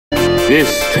This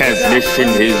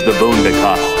transmission is the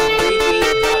Vundacast.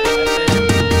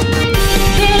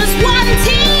 There's one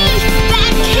team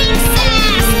that kicks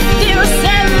ass. They're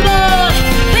assembled.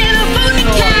 They're the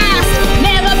Vundacast.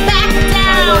 Never back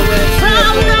down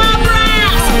from the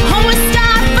brass. Always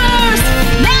start first.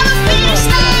 Never finish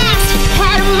last.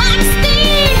 Had a mock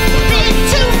speed. Bit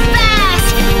too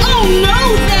fast. Oh no,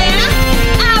 they're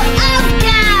out of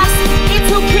gas. It's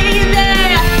okay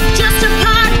there. Just a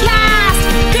podcast.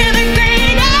 They're the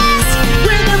greatest.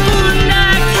 We're the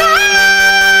Vundacast.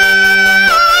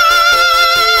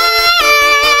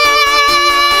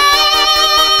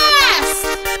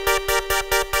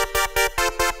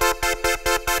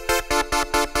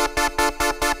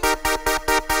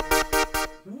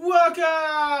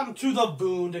 Welcome to the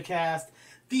Vundacast,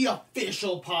 the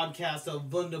official podcast of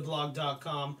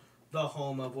Vundablog.com, the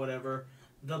home of whatever,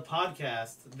 the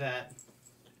podcast that...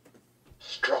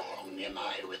 Strong am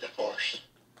I with the Force.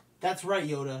 That's right,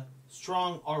 Yoda.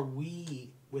 Strong are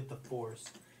we with the Force.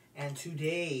 And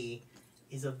today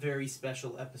is a very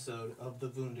special episode of the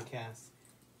Vundacast.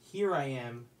 Here I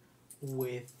am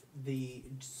with the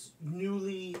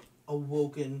newly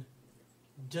awoken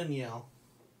Danielle.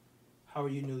 How are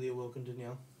you newly awoken,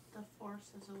 Danielle? The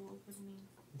Force has awoken me.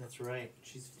 That's right.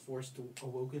 She's forced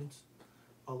awoken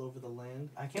all over the land.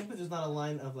 I can't believe there's not a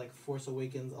line of like Force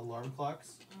Awakens alarm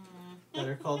clocks that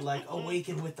are called like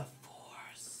Awaken with the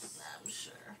Force. I'm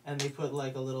sure. And they put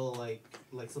like a little like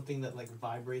something that like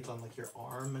vibrates on like your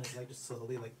arm and it like just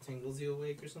slowly like tingles you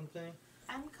awake or something.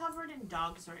 I'm covered in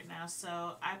dogs right now,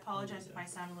 so I apologize if I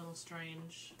sound a little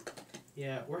strange.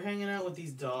 Yeah, we're hanging out with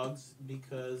these dogs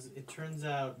because it turns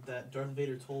out that Darth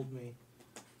Vader told me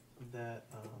that,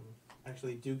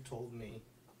 actually Duke told me.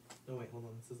 No, wait, hold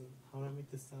on. This isn't. How do I make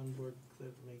this soundboard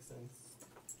clip make sense?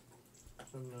 I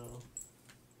don't know.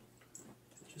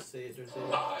 Just say it, Darth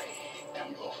Vader. I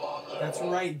am your father. That's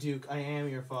right, Duke. I am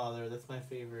your father. That's my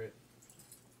favorite.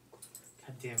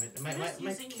 God damn it. Am I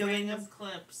killing him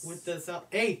clips with the sound?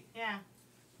 Hey! Yeah,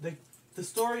 The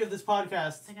story of this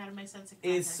podcast I gotta make sense of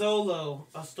is context. Solo,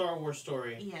 a Star Wars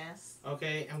story. Yes.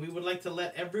 Okay, and we would like to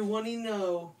let everyone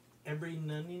know. Every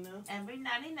nutty know. Everyone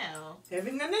know.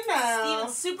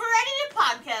 Steven's super ready to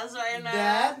podcast right now.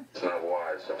 Dad. It's not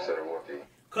wise, I've said it won't be.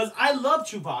 Because I love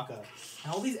Chewbacca.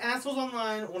 And all these assholes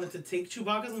online wanted to take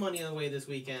Chewbacca's money away this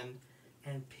weekend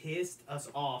and pissed us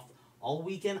off. All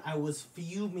weekend I was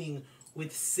fuming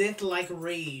with Sith-like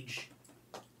rage.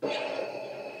 Right?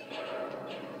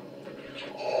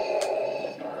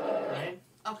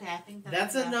 Okay, I think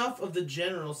That's enough of the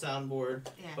general soundboard.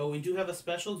 Yeah. But we do have a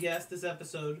special guest this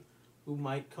episode who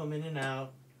might come in and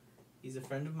out. He's a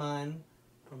friend of mine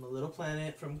from a little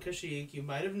planet from Kashyyyk. You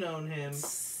might have known him.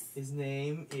 His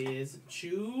name is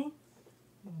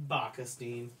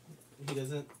Chewbacca-Stein.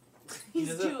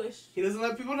 He's Jewish. He doesn't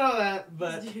let people know that,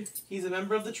 but He's Jewish. he's a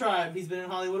member of the tribe. He's been in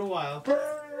Hollywood a while.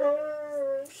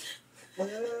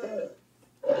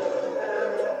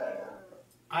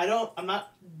 I'm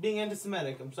not being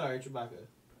anti-Semitic. I'm sorry, Chewbacca.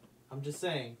 I'm just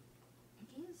saying.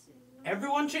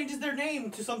 Everyone changes their name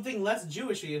to something less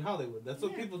Jewishy in Hollywood. That's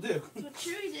what people do. That's what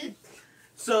Chewie did.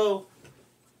 So,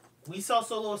 we saw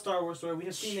Solo, a Star Wars story. We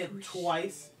have seen it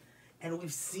twice, and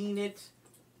we've seen it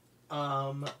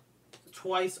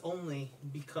twice only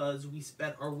because we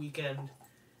spent our weekend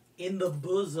in the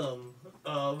bosom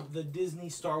of the Disney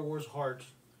Star Wars heart.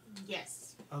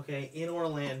 Yes. Okay, in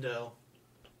Orlando.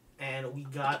 And we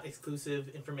got exclusive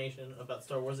information about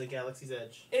Star Wars: The Galaxy's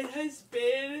Edge. It has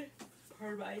been,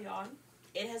 pardon my yawn,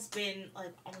 it has been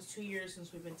like almost 2 years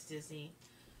since we've been to Disney.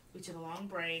 We took a long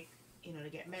break, to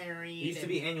get married. We used to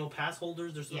be annual pass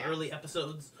holders. There's some early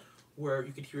episodes where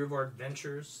you could hear of our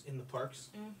adventures in the parks.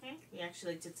 Mm-hmm. We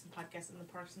actually did some podcasts in the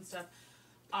parks and stuff.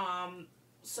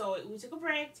 So we took a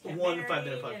break to get 1 married.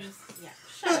 5-minute podcast. Yeah,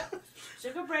 shut up.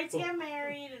 Took a break to get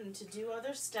married and to do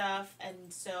other stuff,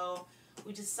 and so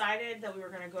we decided that we were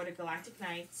going to go to Galactic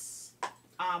Nights.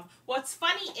 What's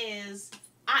funny is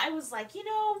I was like, we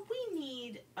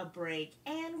need a break,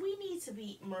 and we need to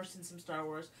be immersed in some Star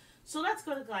Wars. So let's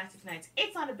go to Galactic Nights.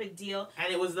 It's not a big deal.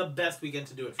 And it was the best weekend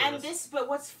to do it for us. But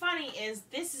what's funny is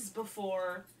this is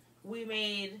before we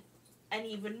made an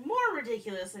even more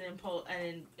ridiculous and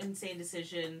insane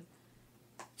decision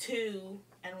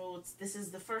this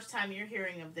is the first time you're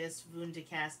hearing of this,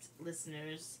 Vundacast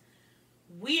listeners.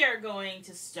 We are going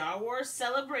to Star Wars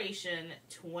Celebration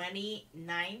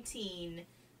 2019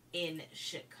 in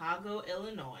Chicago,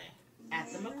 Illinois,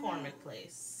 at the McCormick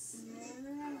Place.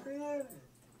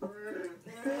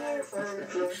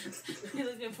 You're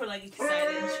looking for like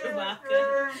excited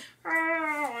Chewbacca.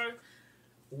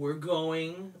 We're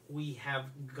going. We have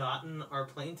gotten our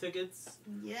plane tickets.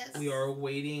 Yes. We are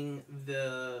awaiting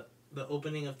the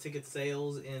opening of ticket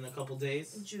sales in a couple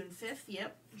days. June 5th,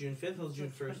 yep. June 5th or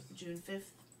June 1st? June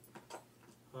 5th.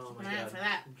 Oh my Plan god. for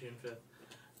that. June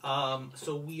 5th.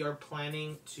 So we are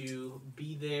planning to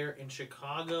be there in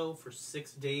Chicago for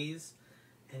 6 days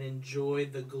and enjoy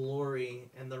the glory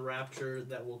and the rapture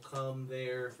that will come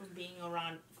there. From being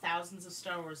around thousands of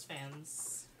Star Wars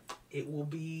fans. It will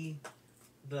be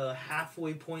the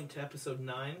halfway point to episode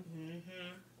 9. Mm-hmm.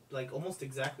 Like, almost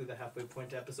exactly the halfway point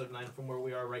to episode 9 from where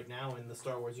we are right now in the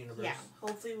Star Wars universe. Yeah,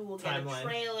 hopefully we will get Timeline a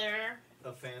trailer.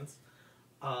 Of fans.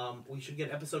 We should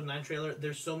get episode 9 trailer.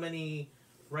 There's so many,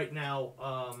 right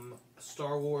now,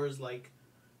 Star Wars, like,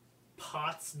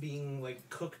 pots being, like,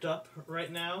 cooked up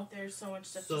right now. There's so much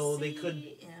stuff So to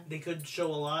see. they could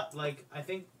show a lot. Like, I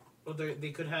think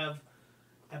they could have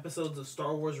episodes of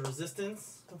Star Wars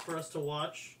Resistance for us to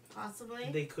watch. Possibly.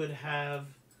 They could have,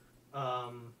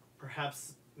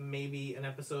 perhaps, maybe an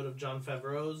episode of Jon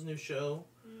Favreau's new show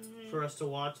for us to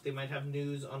watch. They might have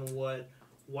news on what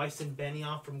Weiss and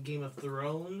Benioff from Game of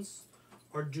Thrones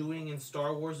are doing in Star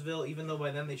Warsville, even though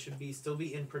by then they should still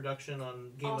be in production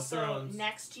on Game of Thrones. Also,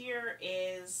 next year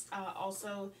is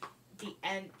also the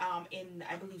end, in,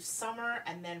 I believe, summer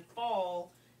and then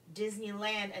fall,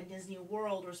 Disneyland and Disney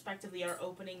World, respectively, are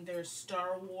opening their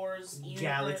Star Wars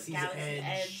Galaxy's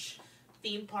Edge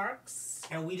theme parks.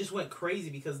 And we just went crazy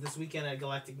because this weekend at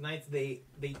Galactic Nights, they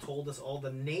told us all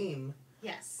the name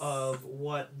Yes. of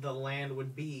what the land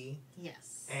would be.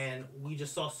 Yes. And we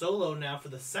just saw Solo now for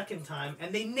the second time,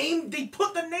 and they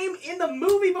put the name in the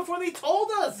movie before they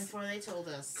told us. Before they told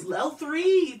us.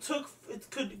 L3 is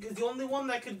the only one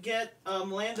that could get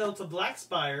Lando to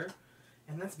Blackspire,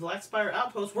 and that's Blackspire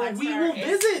Outpost, where we will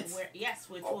visit.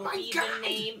 Which will be the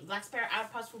name. Blackspire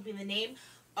Outpost will be the name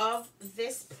of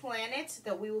this planet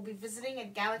that we will be visiting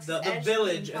at Galaxy's Edge. The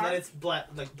village, and then it's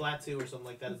Batu or something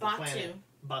like that. Is the Batu. planet.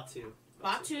 Batu.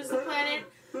 Batu is the planet.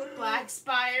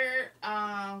 Blackspire,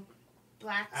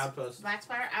 Outpost.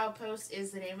 Blackspire Outpost is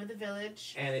the name of the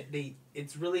village. And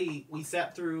it's really, we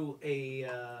sat through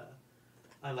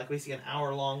basically an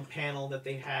hour-long panel that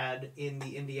they had in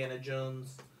the Indiana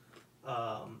Jones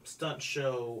stunt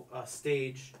show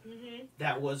stage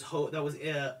that was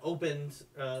opened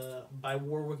by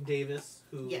Warwick Davis,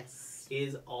 who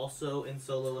is also in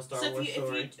Solo: A Star Wars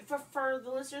Story. For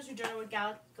the listeners who don't know what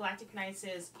Galactic Nights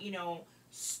is,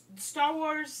 Star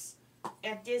Wars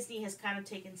at Disney has kind of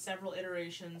taken several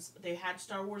iterations. They had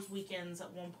Star Wars weekends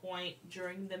at one point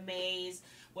during the maze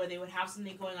where they would have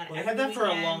something going on every weekend. They had that for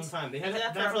a long time. They had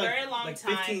that for a very long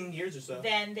time. 15 years or so.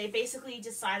 Then they basically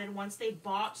decided, once they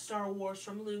bought Star Wars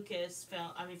from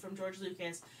from George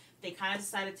Lucas, they kind of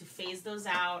decided to phase those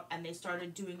out, and they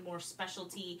started doing more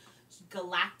specialty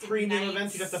Galactic premium Nights,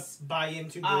 events you'd have to buy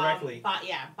into directly.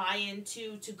 Buy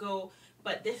into to go.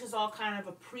 But this is all kind of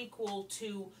a prequel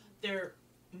to their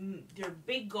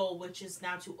big goal, which is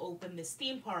now to open this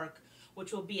theme park,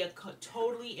 which will be a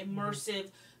totally immersive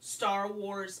Star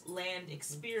Wars land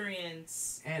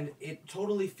experience. And it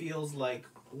totally feels like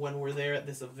when we're there at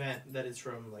this event that is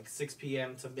from like 6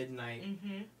 p.m. to midnight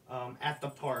at the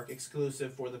park,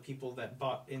 exclusive for the people that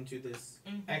bought into this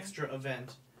extra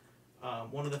event.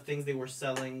 One of the things they were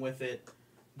selling with it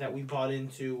that we bought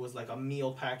into was like a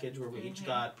meal package where we each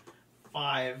got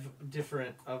 5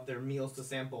 different of their meals to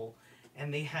sample,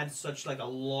 and they had such like a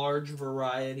large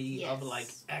variety of like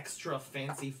extra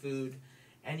fancy food,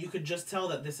 and you could just tell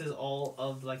that this is all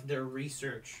of like their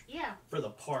research for the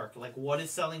park. Like, what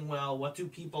is selling well? What do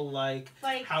people like?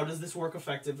 How does this work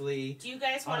effectively? Do you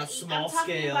guys want to eat? On a small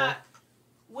scale.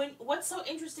 What's so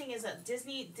interesting is that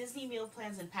Disney meal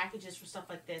plans and packages for stuff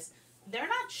like this, they're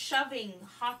not shoving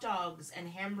hot dogs and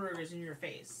hamburgers in your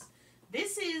face.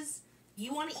 This is,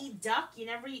 you want to eat duck, you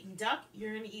never eaten duck,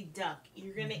 you're going to eat duck.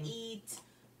 You're going to eat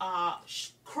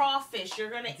crawfish, you're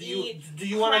going to eat Do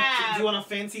you want a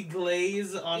fancy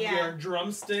glaze on your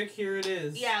drumstick? Here it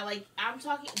is. Yeah, like, I'm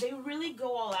talking, they really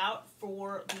go all out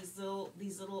for these little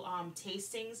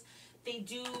tastings. They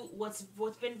do, what's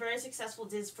been very successful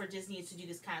for Disney is to do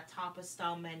this kind of tapas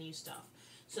style menu stuff.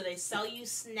 So they sell you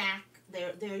snack.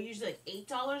 They're usually like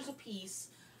 $8 a piece,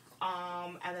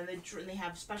 and then they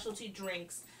have specialty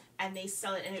drinks, and they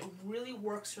sell it, and it really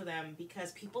works for them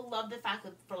because people love the fact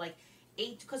that for like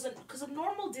because a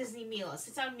normal Disney meal, a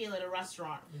sit-down meal at a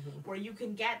restaurant where you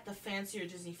can get the fancier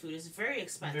Disney food, is very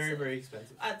expensive. Very, very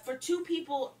expensive. For 2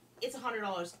 people, it's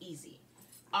 $100 easy.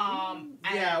 I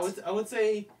would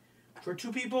say For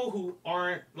two people who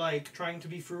aren't like trying to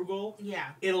be frugal,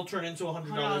 it'll turn into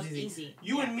 $100 easy.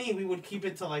 You and me, we would keep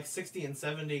it to like 60 and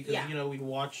 70 because you know we'd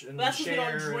watch and but share we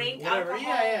don't drink and whatever.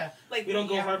 alcohol. Like we don't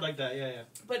go hard like that. Yeah.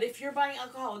 But if you're buying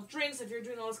alcoholic drinks, if you're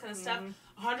doing all this kind of stuff,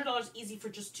 $100 easy for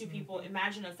just two people.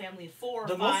 Imagine a family of 4 or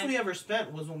 5. The most we ever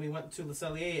spent was when we went to Le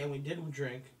Cellier and we did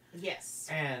drink. Yes.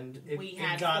 And we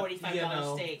had got,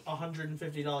 $45 steak.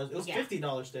 $150. It was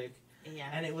 $50 steak. Yeah.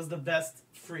 And it was the best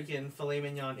freaking filet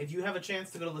mignon. If you have a chance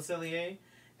to go to Le Cellier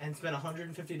and spend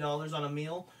 $150 on a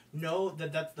meal, know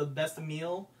that that's the best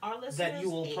meal that you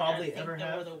will probably ever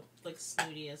have. We're the like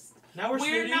snootiest. Now we're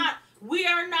snooty. We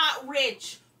are not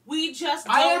rich. We just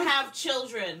don't have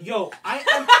children. Yo,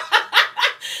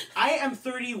 I am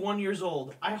 31 years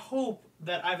old. I hope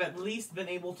that I've at least been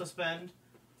able to spend.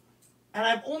 And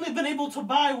I've only been able to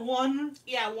buy one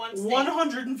steak.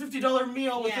 $150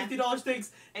 meal with $50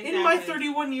 steaks in my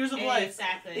 31 years of life.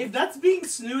 Exactly. If that's being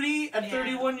snooty at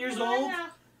 31 years old,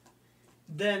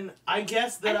 then I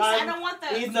guess that I'm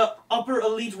in the upper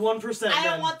elite 1%. I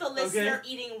don't want the listener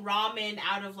eating ramen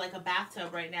out of like a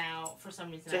bathtub right now for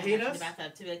some reason. To hate us? The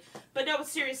bathtub to be like, but no, but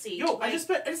seriously. Yo, I just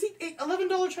eat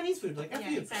 $11 Chinese food. Like, F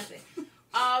you. Exactly.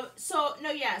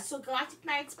 So Galactic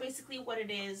Nights, basically what it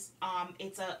is,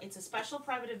 it's a special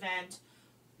private event,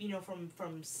 you know, from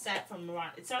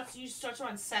around, it starts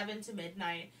around 7 to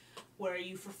midnight, where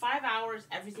for 5 hours,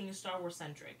 everything is Star Wars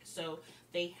centric. So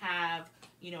they have,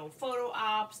 you know, photo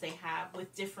ops, they have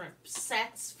with different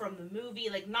sets from the movie,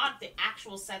 like not the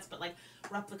actual sets, but like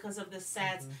replicas of the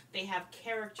sets. They have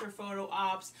character photo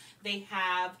ops. They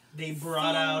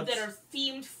brought out that are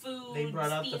themed food. They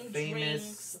brought out themed the famous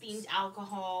drinks, themed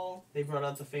alcohol. They brought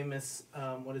out the famous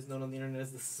what is known on the internet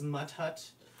as the Smut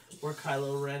Hut, where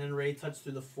Kylo Ren and Rey touch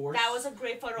through the Force. That was a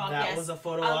great photo op. That was a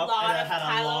photo op. A lot and of had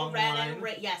Kylo a long Ren line. and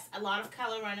Rey. Yes, a lot of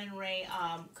Kylo Ren and Rey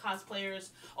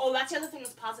cosplayers. Oh, that's the other thing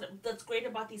that's positive. That's great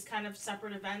about these kind of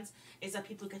separate events is that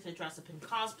people get to dress up in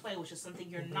cosplay, which is something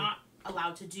you're not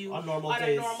allowed to do on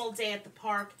a normal day at the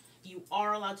park. You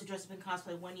are allowed to dress up in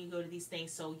cosplay when you go to these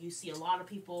things, so you see a lot of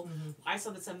people. I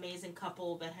saw this amazing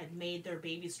couple that had made their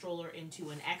baby stroller into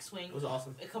an X-Wing. It was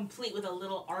awesome. Complete with a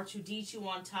little R2-D2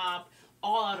 on top,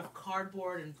 all out of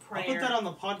cardboard and prayer. I'll put that on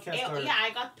the podcast art. Yeah,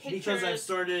 I got pictures. Because I've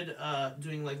started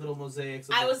doing like little mosaics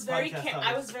of I was very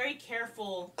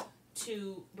careful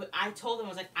but I told them, I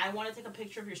was like, I want to take a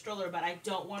picture of your stroller, but I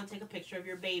don't want to take a picture of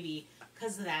your baby,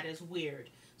 because that is weird.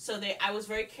 So I was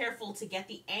very careful to get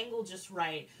the angle just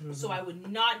right, so I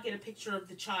would not get a picture of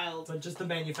the child. But just the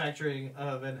manufacturing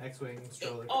of an X-Wing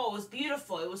stroller. It was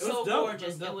beautiful. It was so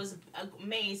gorgeous. It was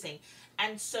amazing.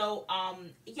 And so,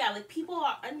 like people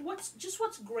are, and what's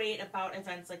great about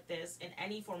events like this in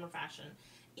any form or fashion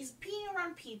is being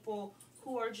around people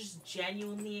who are just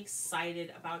genuinely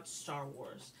excited about Star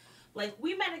Wars. Like,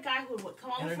 we met a guy who would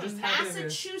come over from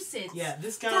Massachusetts. Yeah,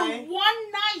 this guy for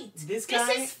one night. This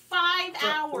is 5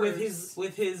 hours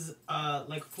with his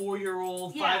like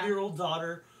 4-year-old, 5-year-old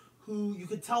daughter, who you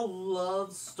could tell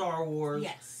loves Star Wars.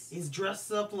 Yes. Is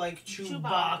dressed up like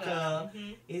Chewbacca.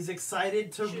 Is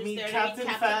excited to meet Captain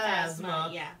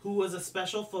Phasma, who was a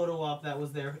special photo op that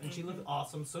was there, and she looked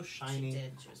awesome, so shiny. She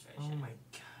did. She was very shiny. Oh my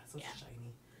god, so shiny.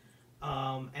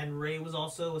 And Rey was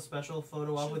also a special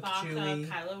photo op with Chewie.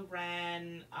 Kylo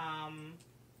Ren,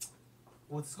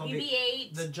 what's it called?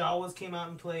 BB-8. The Jawas came out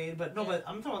and played, but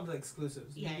I'm talking about the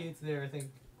exclusives. BB-8's there, I think,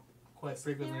 quite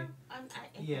frequently.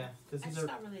 Because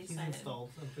he's installed.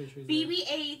 I'm pretty sure he's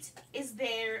BB-8 is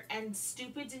there, and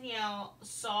stupid Danielle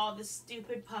saw the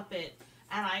stupid puppet,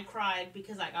 and I cried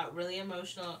because I got really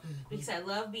emotional because I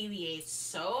love BB-8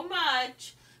 so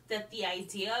much that the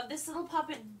idea of this little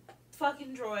puppet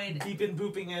fucking droid beep and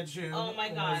booping at you. Oh my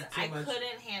god, I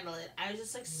couldn't handle it. I was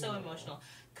just like so emotional.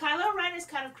 Kylo Ren is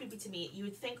kind of creepy to me. You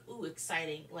would think, ooh,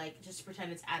 exciting, like just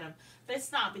pretend it's Adam, but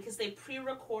it's not, because they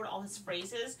pre-record all his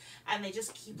phrases and they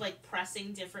just keep like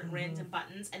pressing different random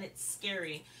buttons, and it's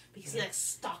scary because he like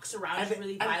stalks around you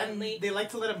really violently. And they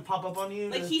like to let him pop up on you.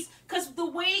 Like because the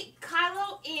way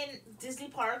Kylo in Disney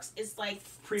parks is like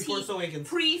Force Awakens.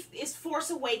 Is Force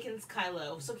Awakens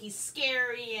Kylo, so he's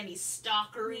scary and he's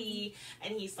stalkery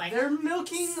and he's like they're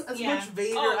milking as much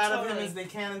Vader out of him as they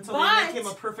can until they make him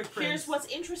a perfect prince. Here's what's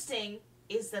interesting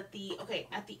is that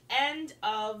at the end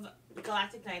of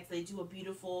Galactic Nights they do a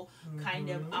beautiful kind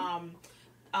of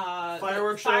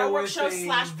fireworks show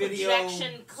 / video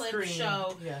projection clip screen.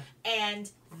 show, and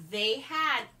they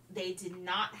did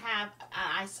not have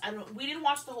we didn't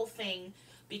watch the whole thing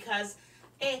because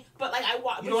but like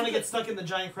you don't want to get stuck in the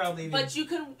giant crowd leaving. But you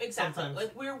can sometimes.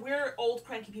 like we're old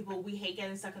cranky people, we hate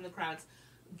getting stuck in the crowds,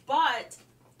 but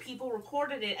people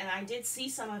recorded it and I did see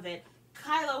some of it.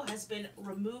 Kylo has been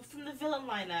removed from the villain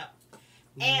lineup,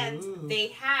 and they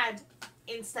had,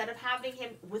 instead of having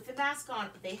him with the mask on,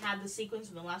 they had the sequence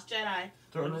from The Last Jedi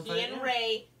when he and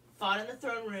Rey fought in the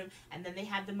throne room, and then they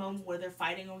had the moment where they're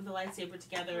fighting over the lightsaber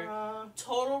together.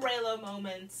 Total Reylo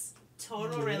moments.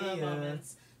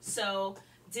 So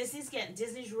Disney's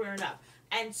rearing up,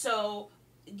 and so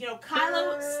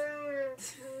Kylo's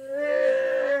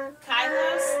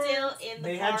still in the.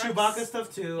 They parks. had Chewbacca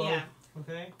stuff too. Yeah.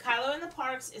 Okay. Kylo in the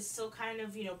parks is still kind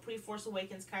of pre-Force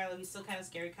Awakens Kylo. He's still kind of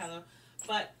scary Kylo,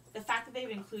 but the fact that they've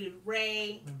included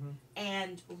Rey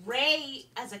and Rey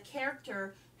as a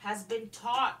character has been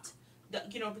taught that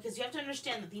because you have to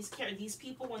understand that these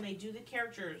people, when they do the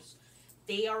characters,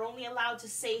 they are only allowed to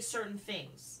say certain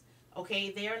things.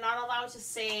 Okay, they are not allowed to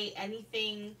say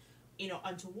anything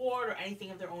untoward or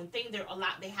anything of their own thing.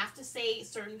 They have to say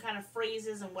certain kind of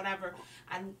phrases and whatever.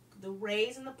 And the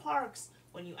Reys in the parks,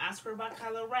 when you ask her about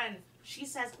Kylo Ren, she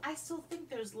says, "I still think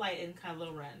there's light in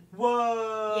Kylo Ren."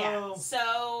 Whoa. Yeah.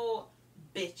 So,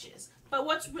 bitches. But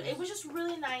it was just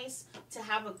really nice to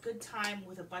have a good time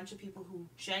with a bunch of people who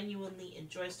genuinely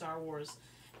enjoy Star Wars,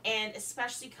 and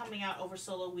especially coming out over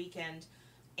Solo weekend.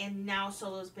 And now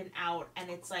Solo's been out, and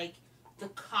it's like the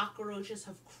cockroaches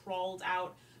have crawled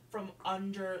out from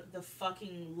under the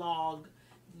fucking log.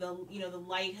 The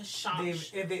light has shone.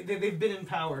 They've been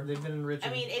empowered. They've been enriched.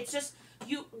 I mean, it's just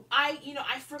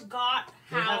I forgot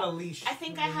how. They had a leash. I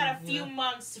think I had a few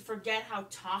months to forget how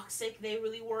toxic they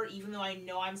really were, even though I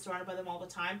know I'm surrounded by them all the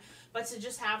time. But to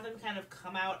just have them kind of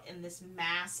come out in this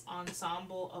mass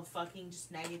ensemble of fucking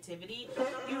just negativity,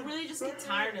 you really just get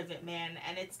tired of it, man.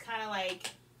 And it's kind of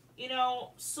like,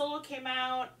 Solo came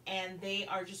out and they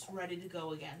are just ready to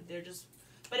go again.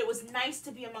 But it was nice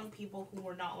to be among people who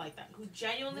were not like that, who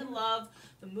genuinely love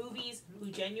the movies,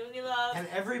 who genuinely love and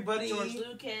everybody George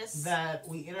Lucas that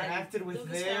we interacted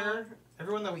with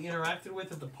everyone that we interacted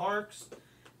with at the parks,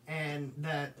 and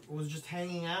that was just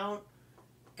hanging out.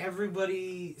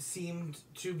 Everybody seemed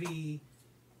to be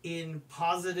in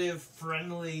positive,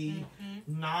 friendly,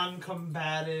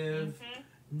 non-combative,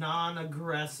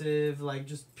 non-aggressive, like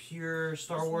just pure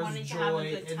Star Wars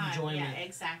joy, enjoyment. Yeah,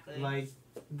 exactly. Like,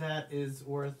 that is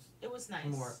worth. It was nice.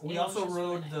 More. We also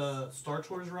rode the Star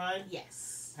Tours ride.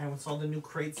 Yes. And we saw the new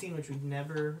crate scene, which we've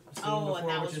never seen before, and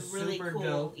that which was is really super cool.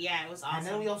 dope. Yeah, it was awesome. And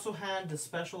then we also had the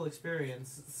special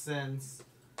experience since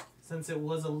it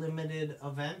was a limited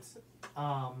event.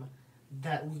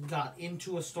 That we got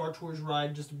into a Star Tours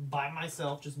ride just by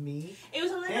myself, just me. It was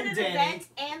a limited event,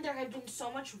 and there had been so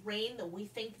much rain that we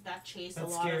think that chased a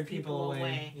lot of people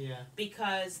away. Yeah.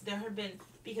 Because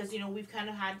we've kind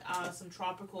of had some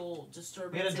tropical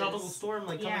disturbances. We had a tropical storm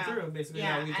coming through basically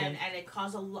that weekend. and it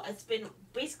caused a lot. It's been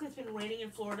raining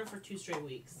in Florida for 2 straight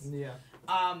weeks. Yeah.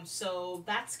 So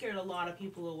that scared a lot of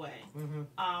people away.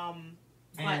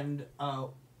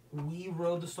 We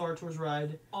rode the Star Tours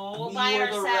ride. All by ourselves. We were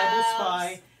the Rebel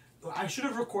Spy. I should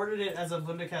have recorded it as a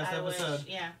Vundacast episode.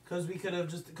 Yeah. Because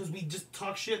we just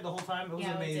talked shit the whole time. It was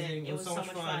amazing. It was so much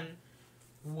fun.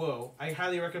 Whoa. I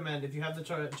highly recommend, if you have the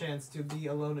chance to be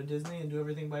alone at Disney and do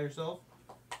everything by yourself,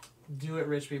 do it,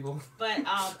 rich people. But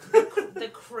the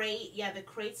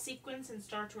crate sequence in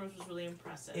Star Tours was really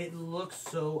impressive. It looks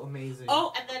so amazing.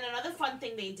 Oh, and then another fun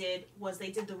thing they did was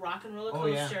they did the Rock and Roller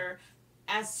Coaster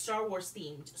as Star Wars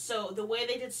themed. So the way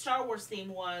they did Star Wars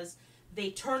theme was they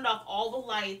turned off all the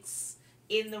lights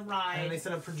in the ride, and they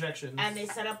set up projections. And they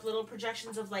set up little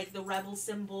projections of like the Rebel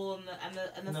symbol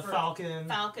and the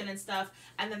Falcon and stuff.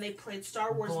 And then they played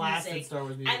Star Wars music. Star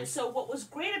Wars music. And so what was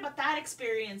great about that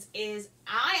experience is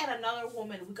I and another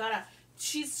woman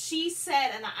she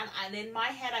said and in my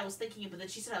head I was thinking it, but then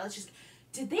she said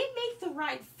did they make the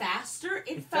ride faster?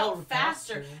 It felt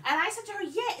faster. And I said to her,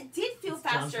 yeah, it did feel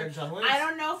faster. I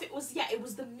don't know if it was, it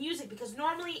was the music. Because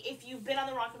normally, if you've been on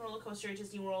the Rock and Roller Coaster at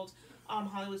Disney World,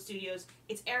 Hollywood Studios,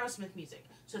 it's Aerosmith music.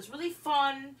 So it's really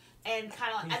fun and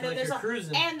kind of, and then there's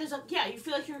you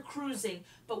feel like you're cruising.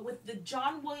 But with the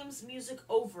John Williams music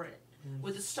over it,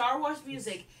 with the Star Wars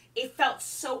music, it felt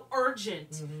so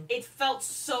urgent. It felt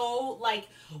so like,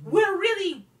 we're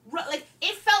really... Like,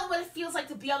 it felt what it feels like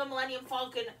to be on the Millennium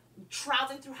Falcon,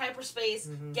 traveling through hyperspace,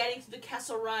 getting through the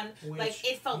Kessel Run.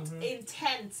 It felt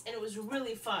intense, and it was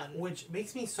really fun. Which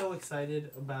makes me so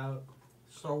excited about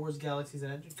Star Wars Galaxy's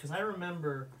Edge, because I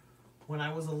remember when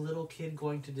I was a little kid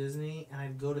going to Disney, and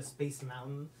I'd go to Space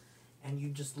Mountain, and you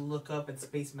just look up at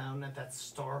Space Mountain at that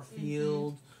star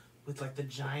field with, like, the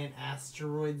giant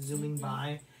asteroid zooming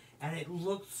by. And it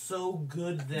looked so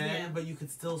good then, but you could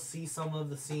still see some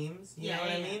of the seams. You know what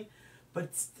I mean?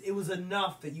 But it was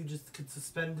enough that you just could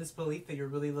suspend disbelief that you're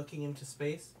really looking into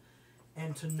space.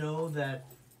 And to know that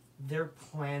they're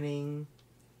planning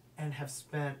and have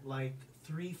spent like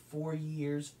 3-4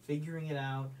 years figuring it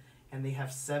out, and they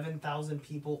have 7,000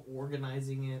 people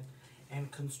organizing it,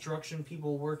 and construction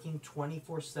people working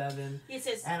 24/7, It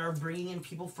says, and are bringing in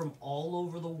people from all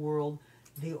over the world.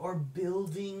 They are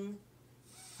building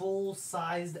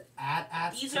full-sized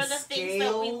AT-ATs these to are the scale. things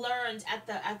that we learned at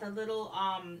the little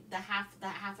the half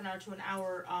an hour to an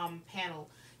hour panel.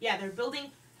 Yeah, they're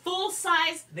building full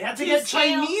size. They have to get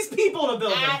Chinese people to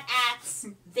build them. AT-ATs.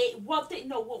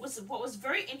 What was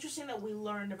very interesting that we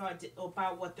learned about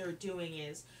what they're doing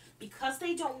is, because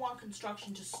they don't want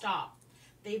construction to stop,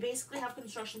 they basically have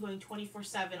construction going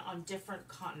 24/7 on different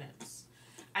continents.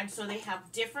 And so they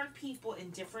have different people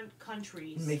in different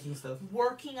countries making stuff,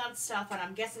 working on stuff, and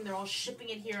I'm guessing they're all shipping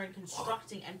it here and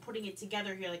constructing and putting it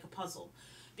together here like a puzzle.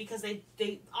 Because they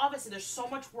obviously there's so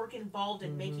much work involved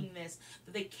in making this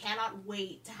that they cannot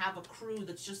wait to have a crew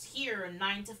that's just here and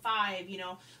 9 to 5,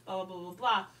 blah blah blah blah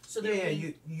blah. So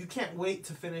you can't wait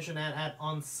to finish an AT-AT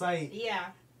on site.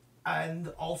 Yeah. And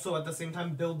also at the same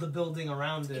time build the building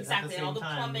around it. Exactly, at the same and all the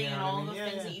time, plumbing and all the yeah,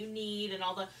 things that you need and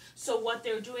all the. So what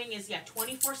they're doing is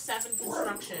 24/7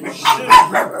 construction.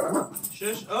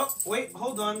 Shush! Oh wait,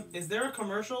 hold on. Is there a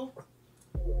commercial?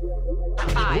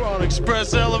 We're on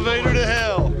express elevator to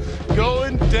hell.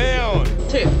 Going down.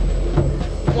 2,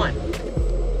 1,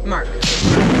 mark.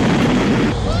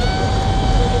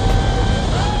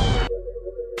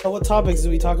 What topics do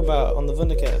we talk about on the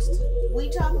Vundacast? We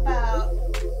talk about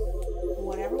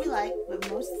whatever we like, but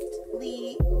mostly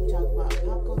we talk about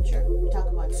pop culture. We talk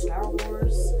about Star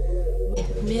Wars.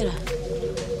 Mira,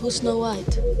 who's Snow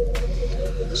White?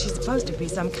 She's supposed to be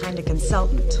some kind of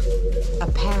consultant.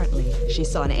 Apparently, she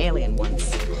saw an alien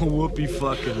once. Whoopie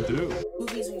fucking do.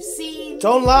 Movies we've seen.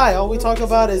 Don't lie. All we talk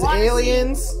about is Wanna see-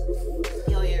 aliens.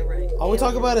 Oh yeah, right. All we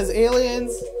talk about is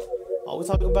aliens. All we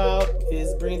talk about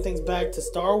is bringing things back to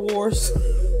Star Wars.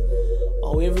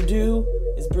 All we ever do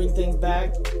is bring things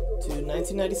back to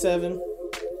 1997.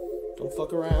 Don't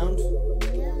fuck around.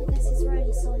 Yeah, I guess he's right.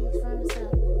 He's found us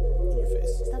out. In your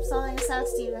face. Stop selling us out,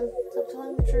 Steven. Stop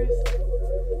telling the truth. I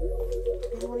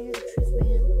don't want to hear the truth,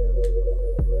 man.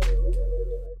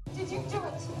 Did you do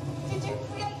it? Did you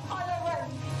create other work?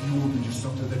 You opened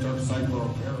yourself to the dark side for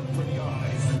a pair of pretty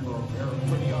eyes, and for a pair of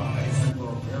pretty eyes, and for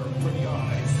a pair of pretty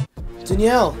eyes.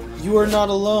 Danielle, you are not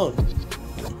alone.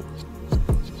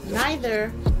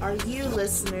 Neither are you,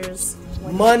 listeners.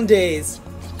 Mondays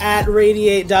at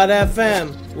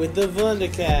radiate.fm with the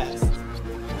Vundacast.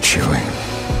 Chewie,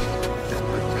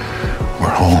 we're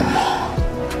home.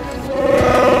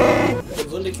 The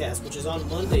Vundacast, which is on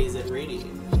Mondays at Radiate.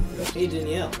 Hey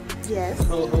Danielle, Yes.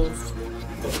 co-host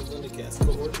of the Vundacast,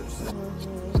 co-workers.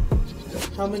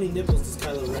 How many nipples does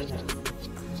Kylo Ren have?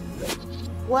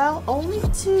 Well, only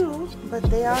 2, but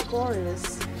they are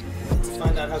glorious. To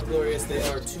find out how glorious they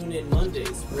are, tune in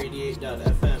Mondays,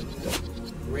 radiate.fm.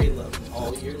 Ray love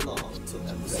all year long till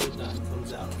episode 9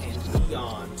 comes out and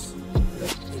beyond.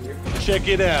 In your Check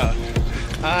it out.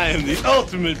 I am the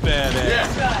ultimate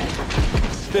badass.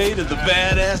 State of the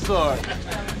badass art.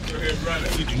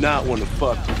 You do not want to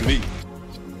fuck with me.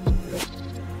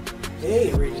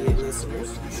 Hey, Radiate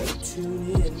listeners, you should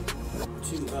tune in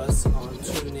to us on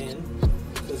TuneIn,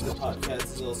 because the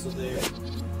podcast is also there.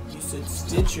 You should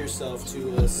stitch yourself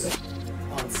to us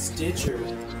on Stitcher,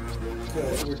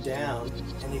 because we're down.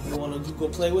 And if you want to Google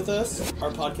Play with us,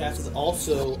 our podcast is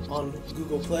also on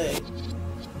Google Play.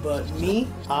 But me,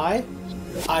 I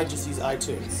just use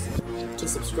iTunes to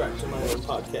subscribe to my own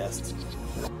podcast.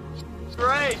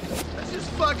 Great. That's just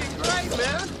fucking great,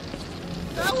 man.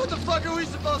 Now what the fuck are we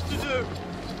supposed to do?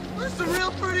 Where's the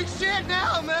real pretty shit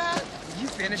now, man? You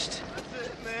finished? That's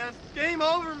it, man. Game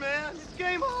over, man. It's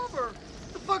game over.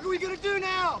 What the fuck are we gonna do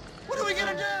now? What are we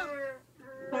gonna do?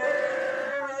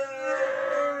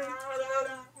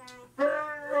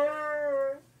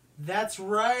 That's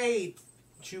right!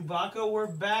 Chewbacca, we're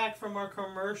back from our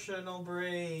commercial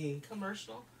break.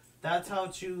 Commercial? That's how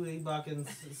Chewbaccans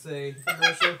say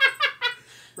commercial.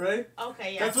 Right?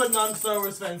 Okay, yeah. That's what non-Star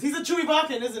Wars fans. He's a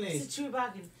Chewbaccan, isn't he? It's a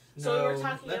Chewbacca. So No, we were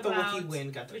talking let about. the Wookiee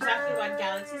win. Got We're the talking about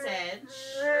Galaxy's Edge.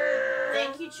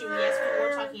 Thank you, Chewie. Yes, we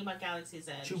were talking about Galaxy's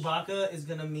Edge. Chewbacca is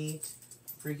gonna meet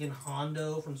freaking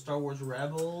Hondo from Star Wars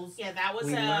Rebels. Yeah, that was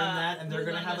We learned that, and they're we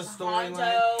gonna learned have a there's storyline.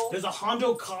 Hondo. There's a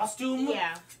Hondo costume.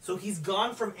 Yeah. So he's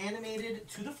gone from animated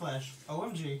to the flesh.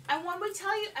 OMG. And when we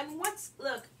tell you, and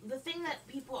look, the thing that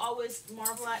people always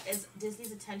marvel at is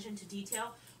Disney's attention to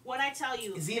detail. When I tell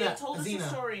you, they told us a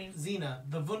story. Xena.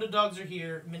 The Vunda dogs are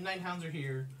here. Midnight Hounds are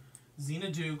here.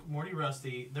 Xena Duke, Morty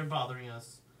Rusty. They're bothering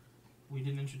us. We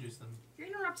didn't introduce them. You're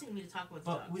interrupting me to talk about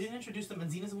the But dogs. we didn't introduce them,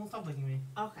 and Xena won't stop licking me.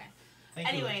 Okay.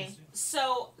 Anyway,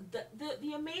 so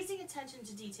the amazing attention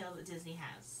to detail that Disney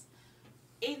has,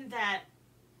 in that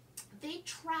they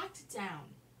tracked down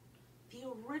the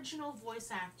original voice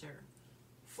actor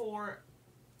for,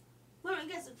 let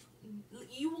me guess,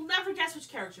 you will never guess which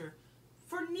character,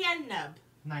 for Nien Nub.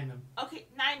 Nien Nub. Okay,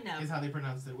 Nien Nub. Is how they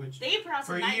pronounce it, which they pronounce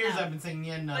for it Nien years Nub, I've been saying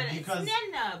Nien Nub because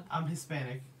Nien Nub. I'm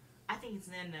Hispanic. I think it's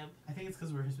Nien Nub. I think it's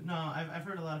because we're Hispanic. No, I've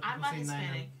heard a lot of people I'm not say Hispanic.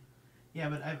 Nien Nub. Yeah,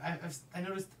 but I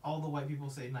noticed all the white people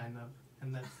say Nien Nub,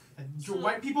 and that's So-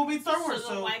 white people made Star Wars,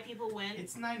 So the white people win.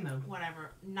 it's Nien Nub.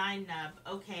 Whatever. Nien Nub.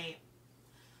 Okay.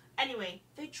 Anyway,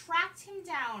 they tracked him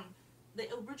down. The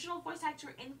original voice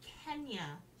actor in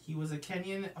Kenya. He was a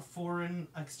Kenyan, a foreign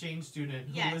exchange student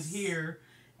who Yes. was here,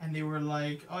 and they were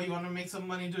like, "Oh, you want to make some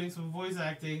money doing some voice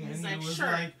acting?" He's and like, he was "Sure."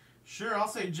 like, "Sure, I'll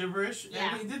say gibberish."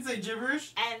 Yeah. And he did say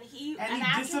gibberish. And he And he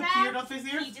after disappeared that, off the face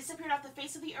of the earth? He disappeared off the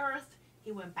face of the earth.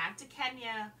 He went back to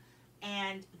Kenya,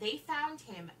 and they found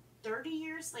him 30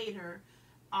 years later.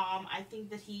 I think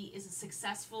that he is a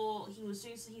successful. He's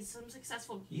some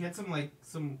successful He had some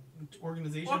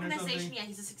organization or something. Yeah,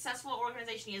 he's a successful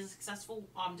organization. He has a successful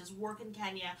just work in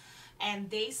Kenya, and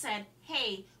they said,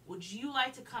 "Hey, would you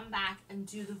like to come back and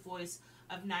do the voice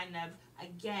of Nien Nub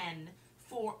again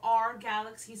for our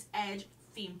Galaxy's Edge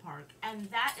theme park?" And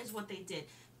that is what they did.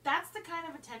 That's the kind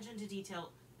of attention to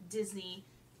detail Disney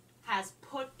has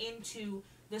put into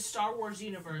the Star Wars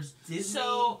universe. Disney-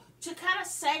 So to kind of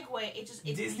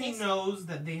segue, Disney knows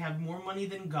that they have more money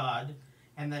than God,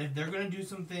 and that if they're gonna do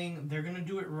something, they're gonna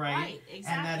do it right, Right, and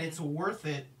that exactly. it's worth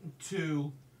it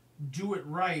to do it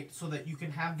right, so that you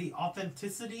can have the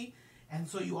authenticity, and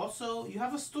so you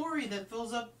have a story that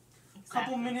fills up a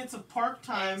couple minutes of park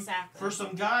time Exactly. for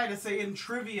some guy to say in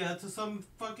trivia to some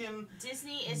fucking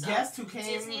Disney is guest who came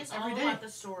Disney is every all day. about the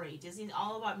story. Disney's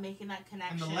all about making that and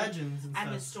connection the legends and, and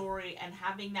the stuff. story and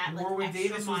having that Warwick extra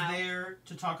Davis was mile there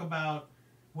to talk about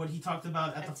what he talked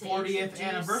about at the to 40th introduce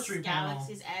anniversary panel.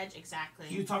 Galaxy's Edge, exactly.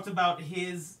 He talked about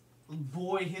his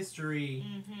boy history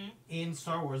in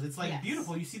Star Wars. It's like Yes.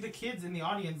 beautiful. You see the kids in the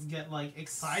audience get like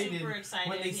excited, Super excited,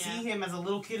 when they yeah. see him as a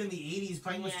little kid in the 80s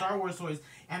playing with Yeah. Star Wars toys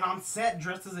and on set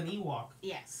dressed as an Ewok.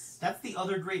 Yes. That's the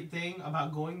other great thing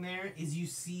about going there is you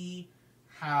see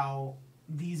how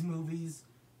these movies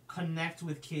connect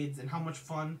with kids and how much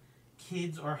fun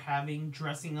kids are having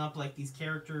dressing up like these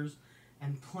characters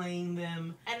and playing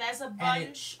them. And as a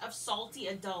bunch of salty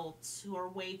adults who are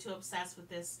way too obsessed with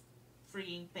this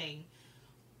freaking thing,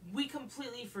 we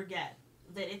completely forget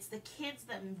that it's the kids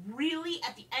that really,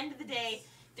 at the end of the day,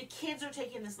 the kids are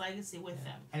taking this legacy with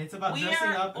them. And it's about We dressing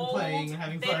are up and old, playing and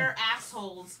having bitter fun.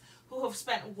 assholes who have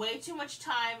spent way too much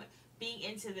time being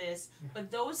into this.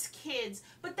 But those kids,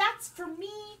 but that's, for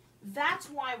me, that's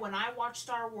why when I watch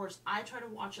Star Wars, I try to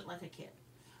watch it like a kid.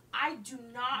 I do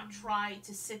not try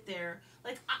to sit there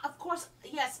of course,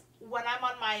 yes. When I'm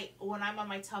on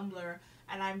my Tumblr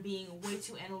and I'm being way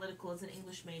too analytical as an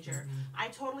English major, I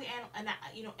totally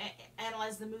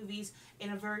analyze the movies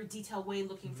in a very detailed way,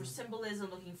 looking for symbolism,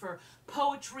 looking for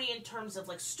poetry in terms of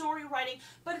story writing.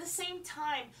 But at the same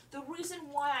time, the reason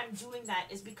why I'm doing that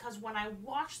is because when I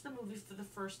watch the movie for the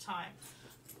first time,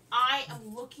 I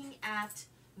am looking at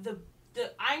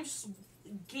I'm just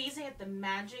gazing at the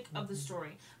magic of the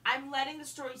story. I'm letting the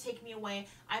story take me away.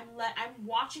 I'm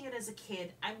watching it as a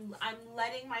kid. I'm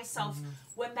letting myself,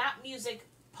 when that music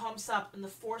pumps up and the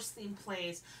Force theme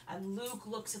plays and Luke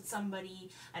looks at somebody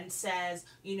and says,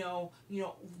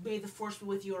 may the Force be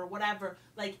with you or whatever,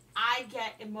 I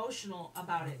get emotional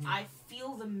about it. I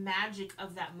feel the magic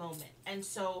of that moment. And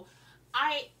so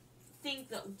I think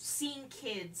that seeing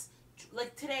kids,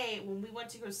 like today when we went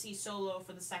to go see Solo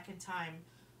for the second time,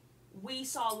 we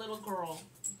saw a little girl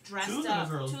dressed up.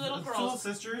 Two little girls. Two little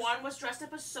sisters. One was dressed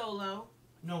up as Solo.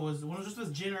 No, one was just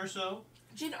with Jyn Erso.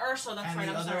 Jyn Erso, that's and right.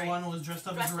 And the other one was dressed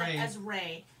up as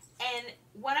Rey. And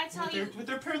when I tell you, with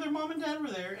their mom and dad were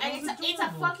there. And it's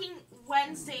a fucking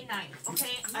Wednesday night,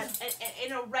 okay?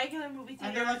 In a regular movie theater.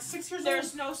 And they're like 6 years old.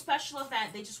 There's no special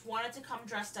event. They just wanted to come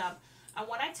dressed up. And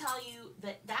when I tell you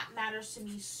that matters to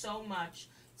me so much,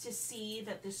 to see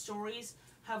that the stories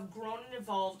have grown and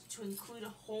evolved to include a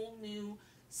whole new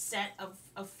set of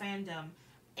fandom,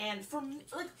 and for me,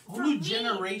 whole new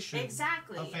generation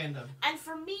exactly of fandom. And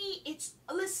for me, it's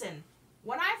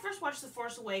when I first watched The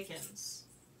Force Awakens,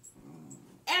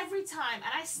 every time,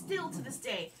 and I still to this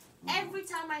day, every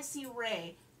time I see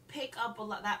Rey pick up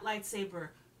that lightsaber,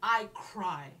 I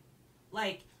cry.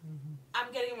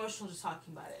 I'm getting emotional just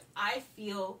talking about it. I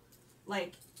feel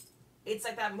like it's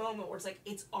like that moment where it's like,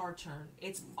 it's our turn.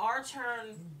 It's our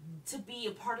turn to be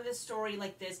a part of this story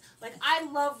like this. Like, I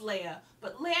love Leia,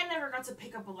 but Leia never got to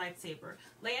pick up a lightsaber.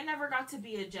 Leia never got to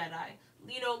be a Jedi.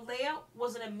 You know, Leia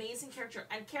was an amazing character,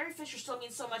 and Carrie Fisher still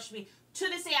means so much to me. To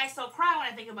this day, I still cry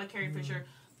when I think about Carrie Fisher.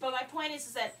 But my point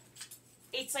is that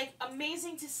it's, like,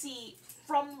 amazing to see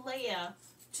from Leia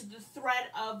to the thread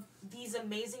of these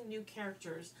amazing new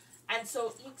characters. And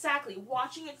so, exactly,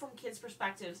 watching it from kids'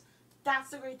 perspectives,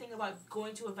 that's the great thing about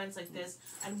going to events like this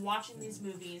and watching these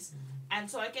movies. And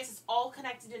so I guess it's all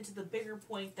connected into the bigger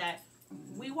point that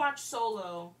we watch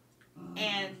Solo,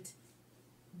 and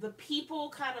the people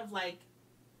kind of like...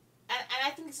 And I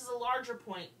think this is a larger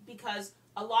point, because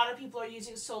a lot of people are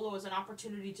using Solo as an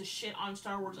opportunity to shit on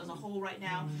Star Wars as a whole right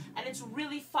now. And it's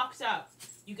really fucked up.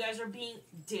 You guys are being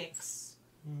dicks.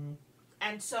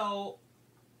 And so...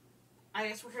 I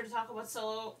guess we're here to talk about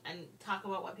Solo and talk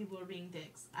about why people are being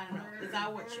dicks. I don't know. Is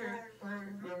that what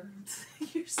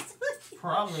you're still...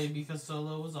 Probably, because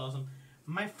Solo was awesome.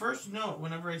 My first note,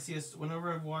 whenever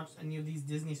I've watched any of these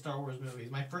Disney Star Wars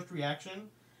movies, my first reaction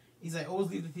is I always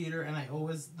leave the theater and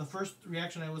the first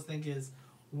reaction I always think is,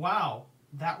 wow,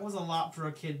 that was a lot for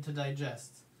a kid to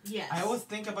digest. Yes. I always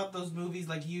think about those movies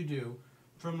like you do,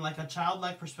 from like a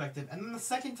childlike perspective. And then the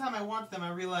second time I watched them, I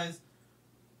realized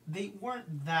they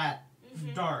weren't that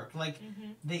dark. Like,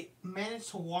 they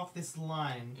managed to walk this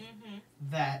line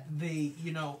that they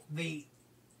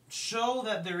show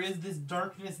that there is this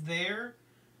darkness there,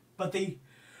 but they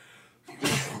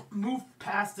move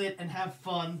past it and have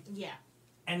fun. Yeah.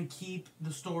 And keep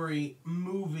the story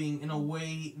moving in a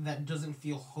way that doesn't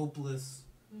feel hopeless.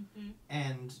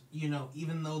 And,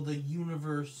 even though the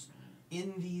universe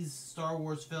in these Star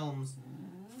Wars films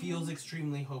feels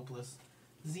extremely hopeless.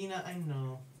 Xena, I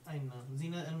know.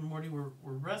 Xena and Morty were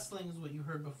wrestling, is what you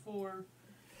heard before.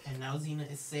 And now Xena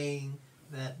is saying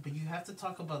that, but you have to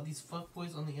talk about these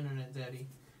fuckboys on the internet, Daddy.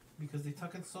 Because they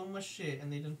talking so much shit,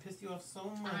 and they done pissed you off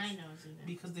so much. I know, Xena.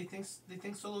 Because they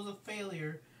think Solo's a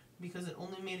failure, because it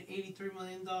only made $83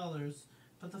 million.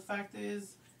 But the fact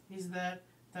is that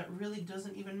really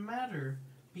doesn't even matter,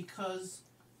 because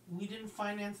we didn't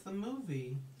finance the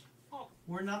movie. Oh.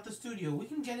 We're not the studio. We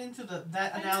can get into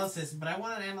that analysis, but I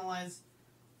want to analyze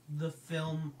the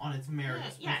film on its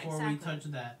merits before we touch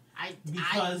that.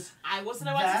 Because I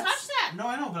wasn't about to touch that. No,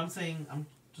 I know, but I'm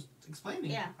just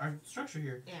explaining our structure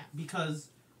here. Yeah. Because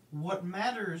what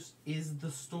matters is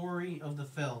the story of the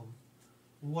film.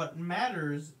 What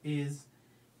matters is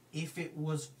if it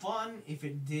was fun, if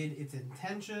it did its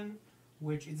intention,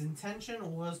 which its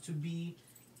intention was to be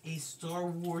a Star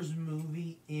Wars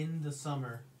movie in the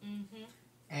summer.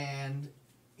 And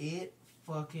it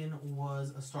fucking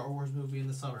was a Star Wars movie in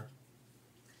the summer.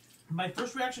 My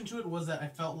first reaction to it was that I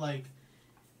felt like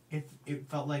it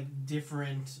felt like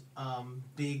different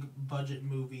big budget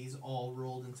movies all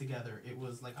rolled in together. It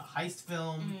was like a heist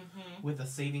film with a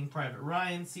Saving Private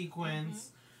Ryan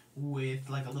sequence, with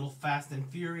like a little Fast and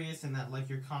Furious, and that like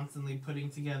you're constantly putting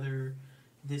together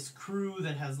this crew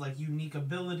that has like unique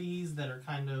abilities that are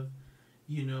kind of,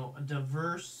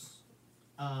 diverse.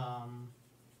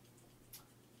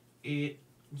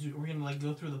 We're gonna like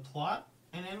go through the plot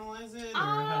and analyze it, or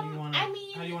how do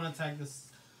you want to attack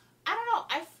this? I don't know.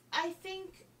 I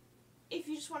think if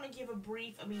you just want to give a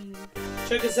brief,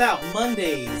 check us out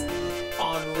Mondays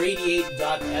on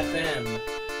Radiate.fm.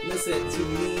 Listen to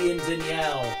me and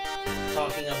Danielle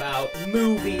talking about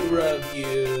movie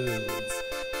reviews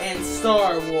and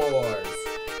Star Wars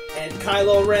and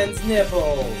Kylo Ren's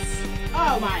nipples.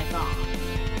 Oh my god.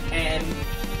 And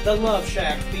the Love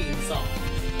Shack theme song.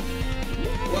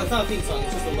 Well, it's not a theme song,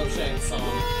 it's just a Love Shack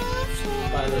song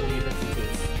by the Deep Institutes.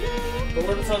 But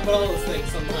we're going to talk about all those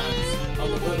things sometimes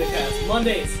on the Vundacast.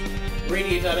 Mondays,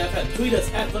 Radiate.fm. Tweet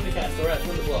us at Vundacast or at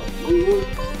Vundablog.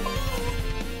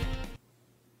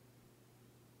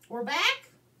 We're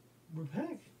back? We're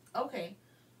back. Okay.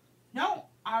 No,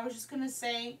 I was just going to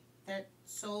say that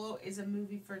Solo is a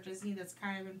movie for Disney that's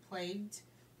kind of been plagued,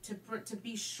 to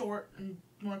be short and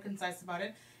more concise about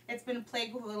it. It's been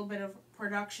plagued with a little bit of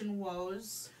production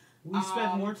woes. We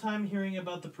spent more time hearing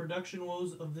about the production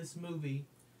woes of this movie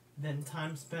than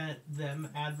time spent them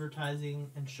advertising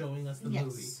and showing us the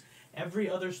movie. Every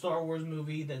other Star Wars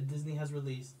movie that Disney has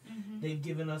released, they've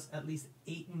given us at least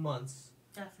 8 months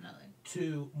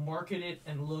to market it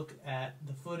and look at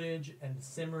the footage and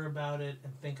simmer about it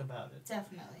and think about it.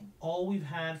 Definitely. All we've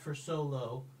had for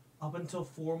Solo, up until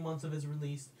 4 months of its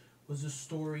release, was just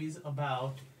stories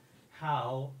about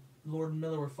how Lord and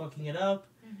Miller were fucking it up,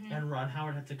 and Ron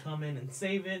Howard had to come in and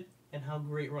save it, and how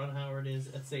great Ron Howard is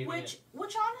at saving it.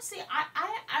 Which honestly,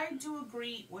 I do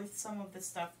agree with some of the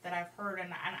stuff that I've heard,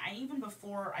 and I even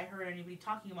before I heard anybody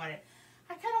talking about it,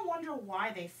 I kind of wonder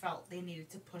why they felt they needed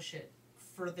to push it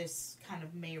for this kind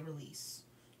of May release.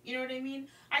 You know what I mean?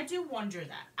 I do wonder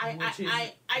that.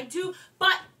 I do,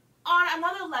 but on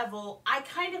another level, I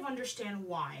kind of understand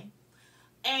why.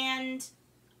 And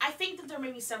I think that there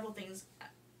may be several things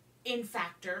in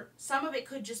factor. Some of it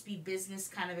could just be business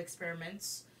kind of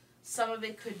experiments. Some of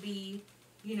it could be,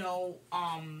 you know,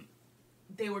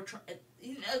 they were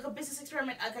like a business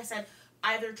experiment, like I said,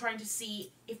 either trying to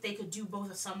see if they could do both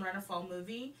a summer and a fall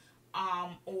movie,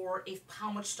 or if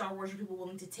how much Star Wars are people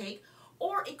willing to take.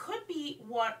 Or it could be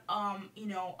what, you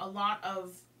know, a lot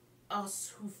of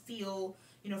us who feel,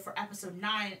 you know, for episode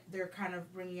 9, they're kind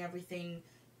of bringing everything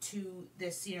to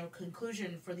this, you know,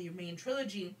 conclusion for the main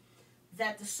trilogy,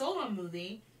 that the Solo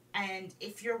movie, and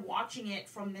if you're watching it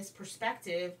from this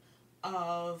perspective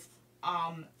of,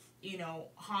 you know,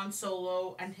 Han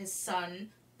Solo and his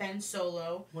son, Ben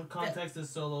Solo. What context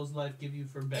does Solo's life give you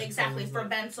for Ben Exactly, Solo's for life?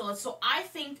 Ben Solo. So I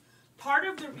think part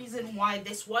of the reason why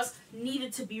this was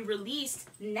needed to be released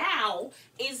now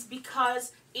is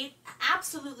because it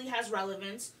absolutely has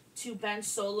relevance to Ben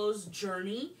Solo's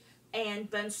journey and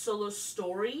Ben Solo's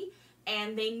story,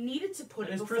 and they needed to put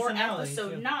it before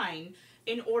episode 9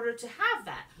 in order to have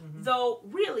that. Mm-hmm. Though,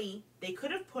 really, they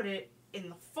could have put it in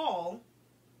the fall.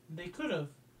 They could have.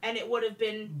 And it would have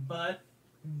been... But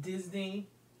Disney,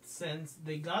 since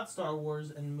they got Star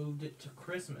Wars and moved it to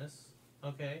Christmas...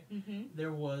 Okay,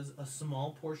 there was a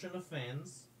small portion of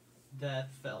fans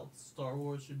that felt Star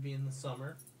Wars should be in the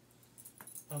summer.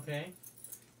 Okay,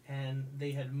 and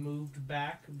they had moved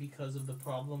back because of the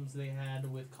problems they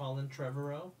had with Colin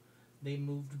Trevorrow. They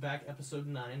moved back episode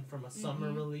 9 from a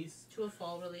summer release to a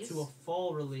fall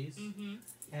release.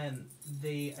 And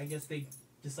I guess they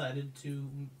decided to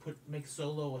make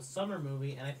Solo a summer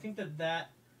movie, and I think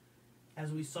that,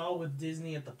 as we saw with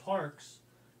Disney at the parks,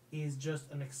 is just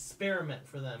an experiment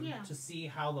for them to see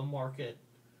how the market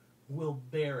will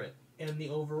bear it in the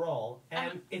overall.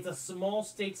 And it's a small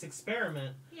stakes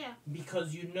experiment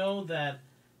because you know that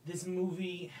this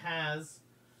movie has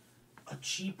a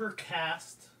cheaper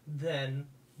cast than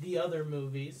the other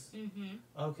movies.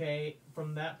 Okay,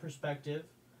 from that perspective.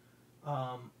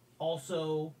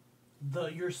 Also,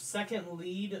 your second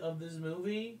lead of this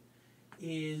movie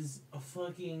is a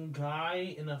fucking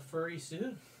guy in a furry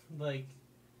suit. Like...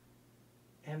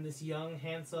 And this young,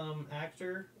 handsome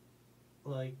actor,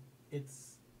 like,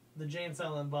 it's the Jay and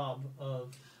Silent Bob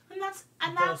of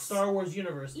the Star Wars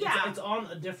universe. Yeah. It's on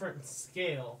a different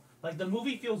scale. Like, the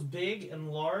movie feels big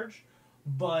and large,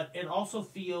 but it also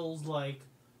feels like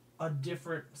a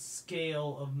different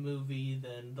scale of movie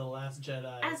than The Last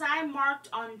Jedi. As I marked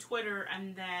on Twitter,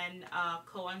 and then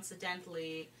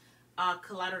coincidentally,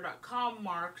 Collider.com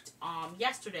marked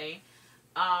yesterday,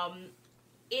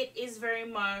 it is very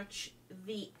much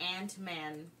the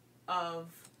Ant-Man of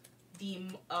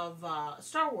the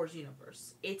Star Wars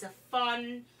universe. It's a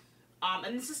fun,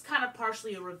 and this is kind of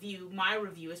partially a review, my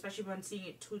review, especially when seeing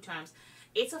it 2 times.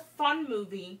 It's a fun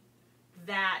movie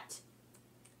that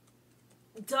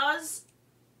does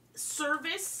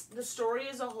service the story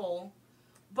as a whole,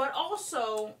 but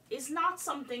also is not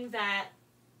something that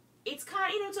it's kind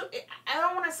of, you know, I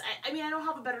don't want to say, I mean, I don't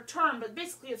have a better term, but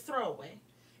basically a throwaway.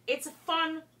 It's a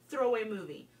fun throwaway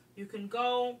movie. You can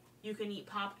go, you can eat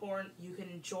popcorn, you can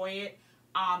enjoy it.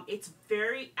 It's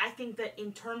very, I think that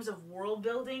in terms of world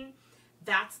building,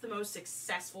 that's the most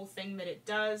successful thing that it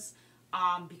does,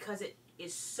 because it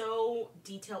is so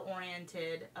detail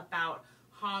oriented about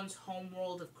Han's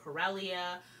homeworld of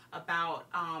Corellia, about,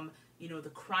 you know, the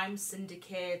crime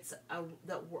syndicates,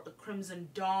 the Crimson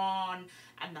Dawn,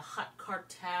 and the Hutt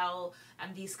Cartel,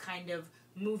 and these kind of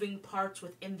moving parts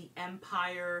within the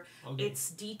Empire. Okay.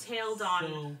 It's detailed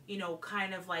on, you know,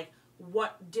 kind of like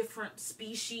what different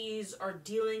species are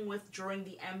dealing with during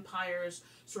the Empire's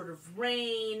sort of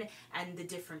reign, and the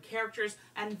different characters.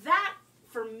 And that,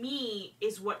 for me,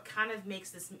 is what kind of makes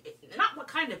this, not what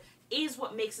kind of, is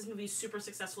what makes this movie super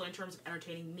successful in terms of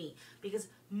entertaining me. Because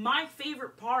my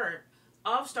favorite part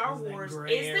of Star Wars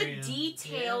is the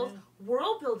detailed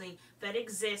world building that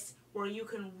exists, where you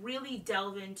can really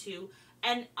delve into.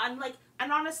 And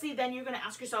honestly, then you're going to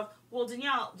ask yourself, well,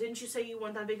 Danielle, didn't you say you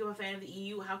weren't that big of a fan of the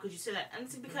EU? How could you say that? And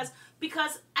it's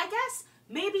because I guess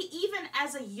maybe even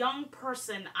as a young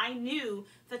person, I knew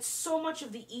that so much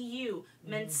of the EU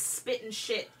meant spit and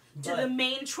shit to the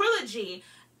main trilogy.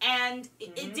 And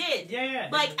it did.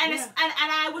 Like, and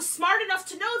I was smart enough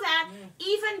to know that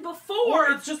even before.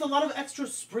 Or it's just a lot of extra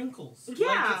sprinkles. Like,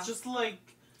 it's just like,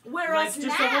 Whereas like,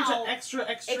 just now, a bunch of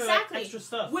extra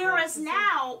stuff. Whereas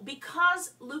now,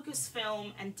 because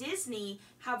Lucasfilm and Disney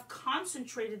have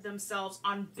concentrated themselves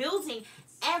on building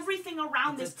everything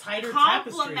around It's a this tighter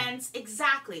complements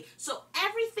exactly. So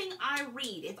everything I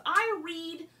read, if I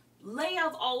read Leia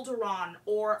of Alderaan,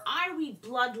 or I read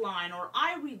Bloodline, or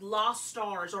I read Lost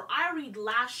Stars, or I read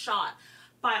Last Shot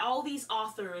by all these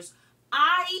authors,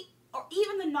 or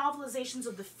even the novelizations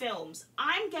of the films,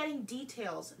 I'm getting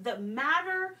details that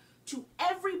matter to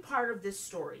every part of this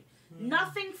story.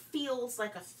 Nothing feels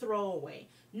like a throwaway.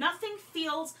 Nothing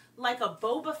feels like a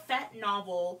Boba Fett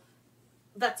novel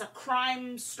that's a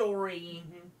crime story,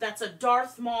 that's a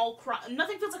Darth Maul crime.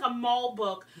 Nothing feels like a Maul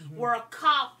book where a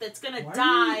cop that's gonna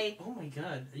die. Oh my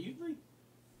god, are you like...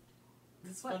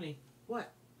 That's funny.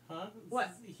 What? Huh?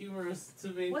 What? This is humorous to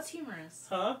me. What's humorous?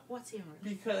 Huh? What's humorous?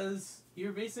 Because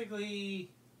you're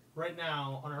basically, right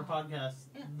now, on our podcast,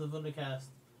 the Vundacast,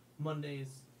 Mondays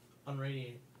on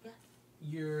Radiate,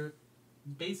 you're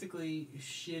basically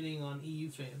shitting on EU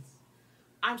fans.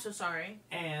 I'm so sorry.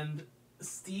 And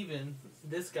Steven,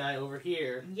 this guy over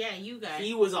here, yeah, you guys,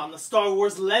 he was on the Star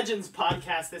Wars Legends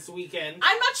podcast this weekend.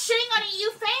 I'm not shitting on EU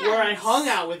fans. Where I hung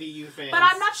out with EU fans. But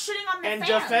I'm not shitting on the and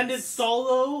fans. And defended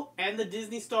Solo and the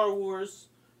Disney Star Wars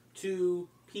to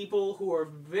people who are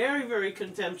very, very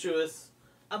contemptuous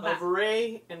of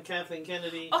Rey and Kathleen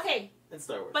Kennedy. Okay. And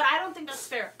Star Wars. But I don't think that's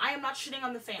fair. I am not shitting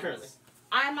on the fans. Currently.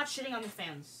 I am not shitting on the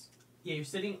fans. Yeah, you're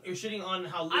shitting on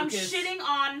how Lucas... I'm shitting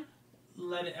on...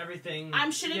 let everything,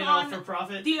 I'm shitting on for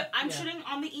profit. I'm shitting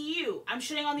on the EU. I'm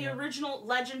shitting on the original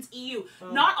Legends EU.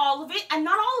 Not all of it, and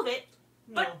not all of it,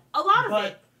 but a lot of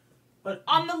it. But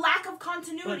on the lack of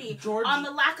continuity, on the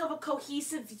lack of a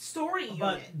cohesive story unit.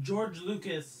 But George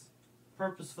Lucas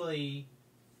purposefully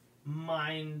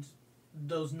mined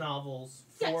those novels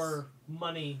for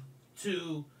money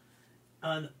to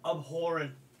an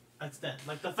abhorrent extent.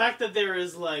 Like the fact that there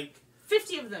is like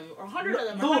 50 of them or 100 of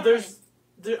them. No,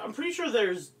 I'm pretty sure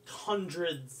there's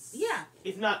hundreds,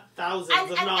 if not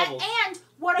thousands of novels. And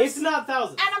what if not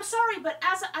thousands. And I'm sorry, but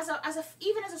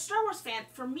even as a Star Wars fan,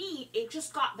 for me, it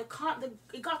just got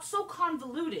it got so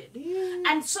convoluted,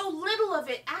 and so little of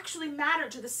it actually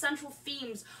mattered to the central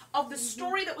themes of the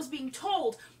story that was being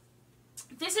told.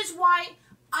 This is why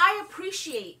I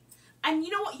appreciate, and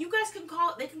you know what, you guys can call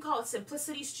it. They can call it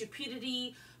simplicity,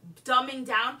 stupidity, dumbing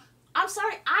down. I'm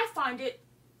sorry, I find it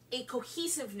a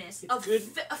cohesiveness of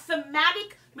a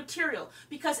thematic material,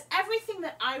 because everything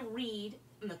that I read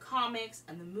in the comics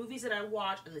and the movies that I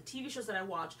watch and the TV shows that I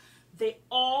watch, they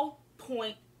all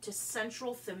point to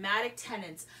central thematic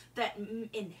tenets that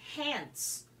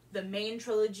enhance the main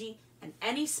trilogy and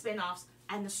any spin-offs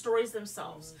and the stories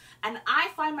themselves. And I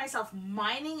find myself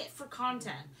mining it for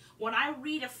content. When I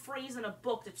read a phrase in a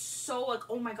book that's so like,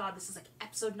 oh my god, this is like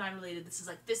episode 9 related, this is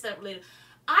like this, that related,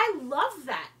 I love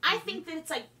that. I think that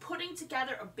it's like putting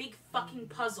together a big fucking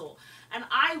puzzle. And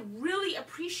I really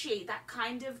appreciate that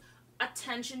kind of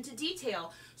attention to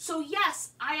detail. So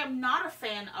yes, I am not a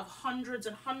fan of hundreds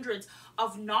and hundreds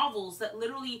of novels that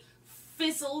literally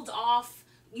fizzled off,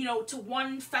 you know, to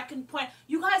one fucking point.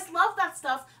 You guys love that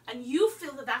stuff, and you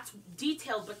feel that that's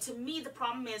detailed, but to me, the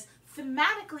problem is,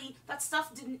 thematically, that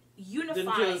stuff didn't unify.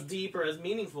 Didn't feel as deep or as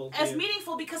meaningful. As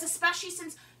meaningful, because especially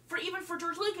since, even for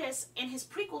George Lucas, in his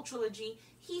prequel trilogy,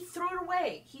 he threw it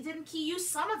away. He used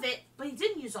some of it, but he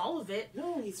didn't use all of it.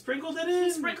 No, he sprinkled it in.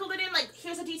 He sprinkled it in, like,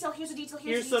 here's a detail, here's a detail,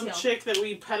 here's a detail. detail. Some chick that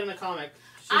we pet in a comic.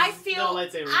 I feel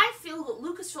that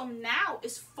Lucasfilm now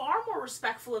is far more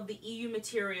respectful of the EU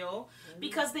material,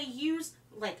 because they use,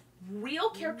 like, real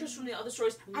characters from the other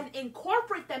stories and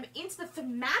incorporate them into the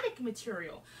thematic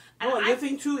material. And the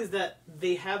thing, too, is that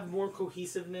they have more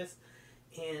cohesiveness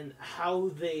in how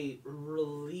they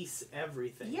release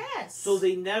everything. Yes. So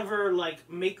they never, like,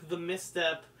 make the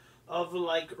misstep of,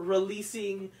 like,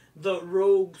 releasing the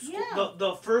Rogue...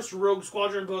 the first Rogue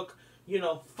Squadron book, you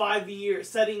know, 5 years...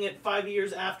 setting it 5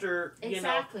 years after, you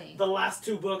know, the last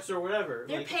 2 books or whatever.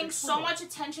 They're paying so much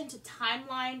attention to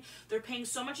timeline. They're paying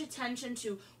so much attention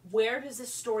to where does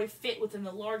this story fit within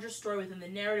the larger story, within the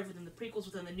narrative, within the prequels,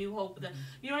 within the New Hope.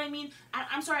 You know what I mean?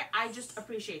 I'm sorry, I just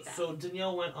appreciate that. So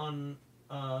Danielle went on...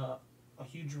 a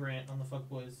huge rant on the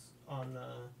fuckboys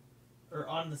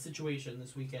on the situation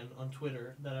this weekend on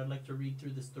Twitter that I'd like to read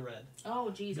through this thread.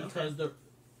 Oh, jeez. Because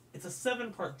it's a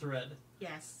 7-part thread.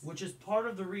 Yes. Which is part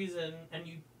of the reason, and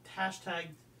you hashtagged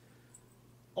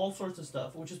all sorts of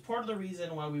stuff, which is part of the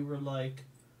reason why we were like,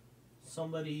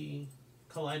 somebody,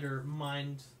 Collider,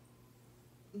 mined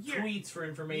tweets for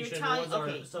information. What was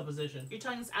our supposition? You're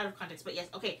telling us out of context, but yes,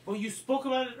 okay. Well, you spoke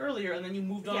about it earlier, and then you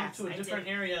moved on to a different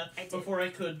area before I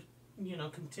could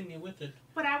continue with it.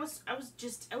 But it was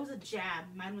a jab.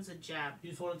 Mine was a jab. You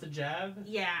just wanted to jab?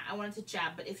 Yeah, I wanted to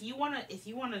jab. But if you wanna.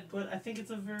 But I think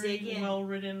it's a very well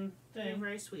written thing. You're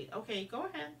very sweet. Okay, go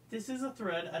ahead. This is a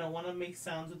thread. I don't want to make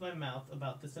sounds with my mouth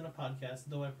about this in a podcast,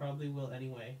 though I probably will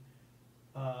anyway.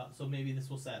 So maybe this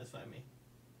will satisfy me.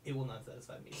 It will not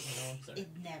satisfy me. I'm sorry. It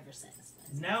never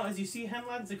satisfies. Now, as you see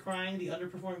headlines decrying the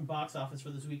underperforming box office for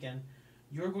this weekend,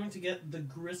 you're going to get the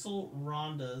Gristle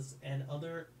Rondas and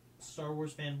other Star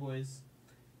Wars fanboys,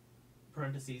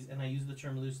 parentheses, and I use the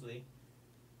term loosely,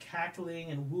 cackling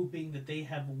and whooping that they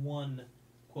have won,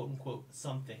 quote-unquote,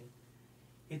 something.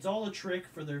 It's all a trick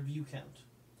for their view count.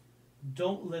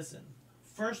 Don't listen.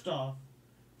 First off,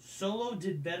 Solo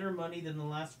did better money than the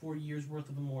last 4 years' worth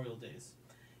of Memorial Days.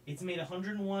 It's made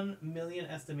 $101 million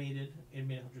estimated. It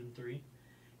made 103.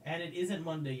 And it isn't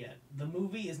Monday yet. The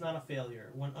movie is not a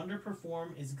failure. When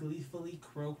underperform is gleefully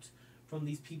croaked from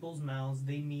these people's mouths,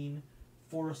 they mean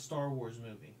for a Star Wars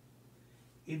movie.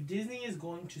 If Disney is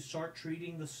going to start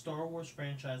treating the Star Wars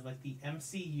franchise like the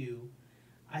MCU,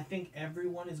 I think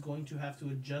everyone is going to have to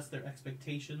adjust their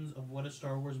expectations of what a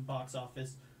Star Wars box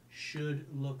office should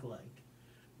look like.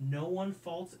 No one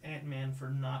faults Ant-Man for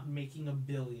not making $1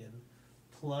 billion+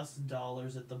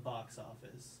 at the box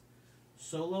office.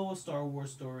 Solo, a Star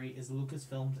Wars story, is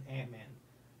Lucasfilm's Ant-Man.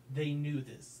 They knew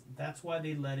this. That's why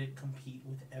they let it compete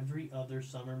with every other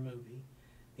summer movie.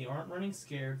 They aren't running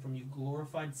scared from you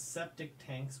glorified septic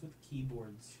tanks with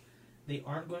keyboards. They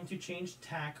aren't going to change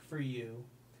tack for you.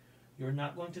 You're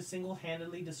not going to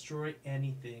single-handedly destroy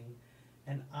anything.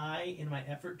 And I, in my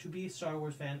effort to be a Star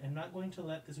Wars fan, am not going to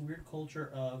let this weird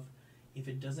culture of, if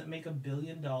it doesn't make $1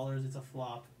 billion, it's a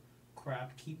flop,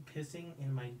 crap keep pissing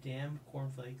in my damn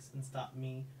cornflakes and stop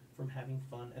me from having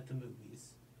fun at the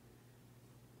movies.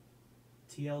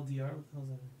 TLDR? What the hell's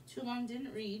that? Too long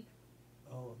didn't read.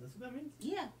 Oh, that's what that means?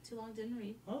 Yeah, too long didn't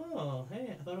read. Oh,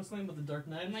 hey, I thought it was something about the Dark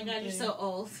Knight. Oh my god, you're so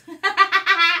old.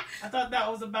 I thought that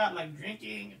was about, like,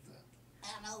 drinking. I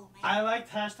don't know, man. I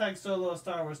liked hashtag Solo, a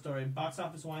Star Wars story. Box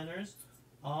office whiners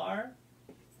are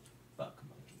fuck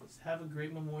monkeys. Have a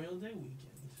great Memorial Day weekend.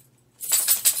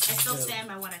 I still stand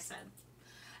by what I said.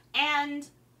 And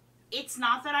it's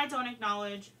not that I don't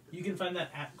acknowledge... You can find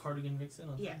that at Cardigan Vixen.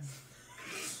 Yes.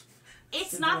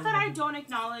 It's not that I don't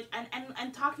acknowledge...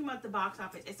 And talking about the box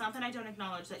office, it's not that I don't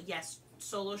acknowledge that, yes,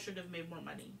 Solo should have made more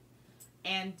money.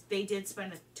 And they did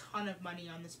spend a ton of money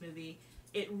on this movie.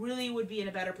 It really would be in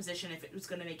a better position if it was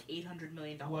going to make $800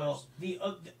 million. Well, the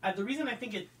reason I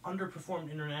think it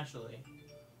underperformed internationally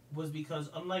was because,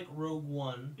 unlike Rogue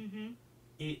One... Mm-hmm.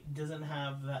 It doesn't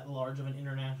have that large of an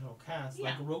international cast. Yeah.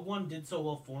 Like, Rogue One did so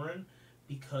well foreign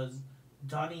because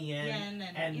Donnie Yen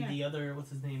and the other,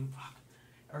 what's his name,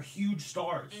 are huge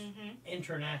stars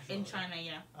internationally. In China,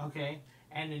 yeah. Okay?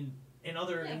 And in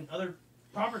other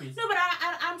properties. No, but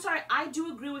I'm sorry. I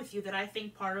do agree with you that I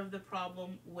think part of the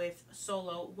problem with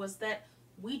Solo was that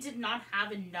we did not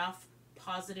have enough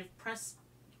positive press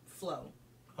flow.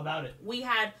 About it. We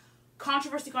had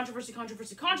controversy,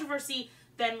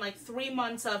 then, 3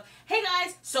 months of, hey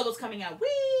guys, Solo's coming out.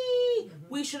 Whee!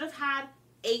 We should have had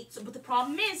 8. But the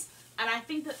problem is, and I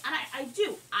think that, and I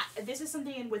do, this is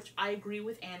something in which I agree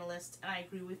with analysts, and I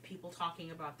agree with people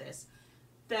talking about this,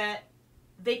 that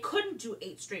they couldn't do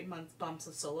 8 straight month bumps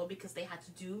of Solo because they had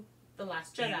to do The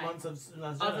Last Jedi. 8 months of The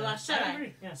Last Jedi. I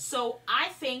agree, yeah. So I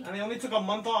think... And they only took a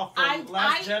month off from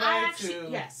Last Jedi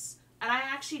to... Yes. And I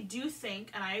actually do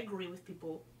think, and I agree with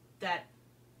people, that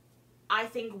I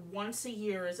think once a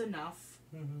year is enough.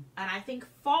 Mm-hmm. And I think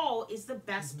fall is the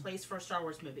best place for a Star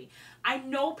Wars movie. I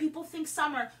know people think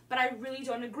summer, but I really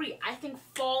don't agree. I think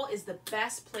fall is the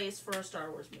best place for a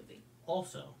Star Wars movie.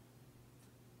 Also,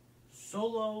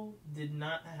 Solo did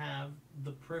not have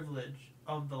the privilege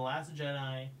of The Last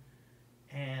Jedi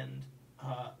and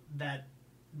that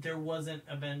there wasn't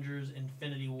Avengers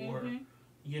Infinity War,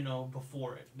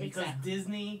 before it. Because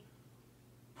Disney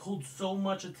pulled so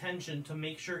much attention to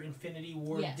make sure Infinity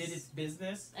War did its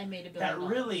business and made $1 billion. That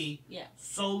really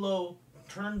Solo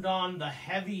turned on the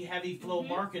heavy flow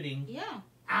marketing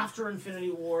after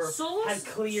Infinity War had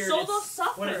cleared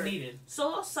what it needed.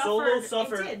 Solo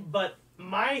suffered. It did. But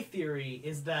my theory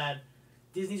is that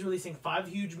Disney's releasing 5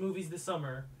 huge movies this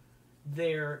summer.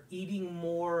 They're eating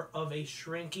more of a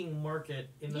shrinking market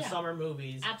in the summer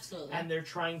movies. Absolutely. And they're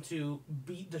trying to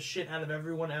beat the shit out of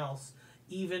everyone else,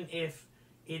 even if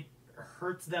it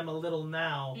hurts them a little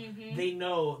now. They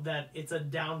know that it's a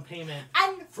down payment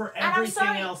for everything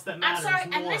else that matters. I'm sorry,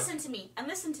 more. and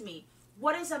listen to me.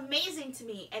 What is amazing to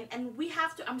me, and we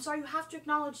have to, I'm sorry, you have to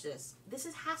acknowledge this.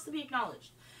 Has to be acknowledged.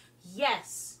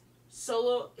 Yes,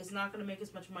 Solo is not going to make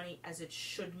as much money as it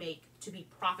should make to be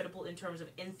profitable in terms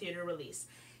of in-theater release.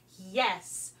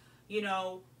 Yes, you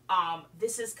know,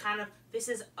 this is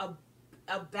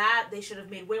a bad, they should have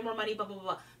made way more money, blah, blah,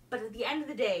 blah. But at the end of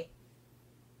the day,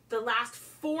 the last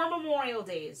 4 Memorial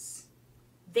Days,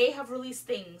 they have released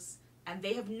things, and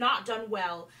they have not done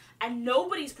well, and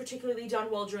nobody's particularly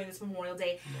done well during this Memorial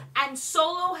Day. Yeah. And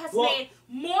Solo has made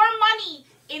more money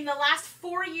in the last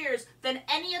 4 years than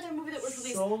any other movie that was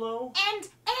released. Solo?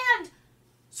 And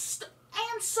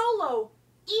Solo,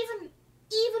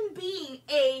 even being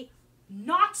a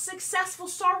not successful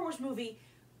Star Wars movie,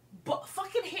 but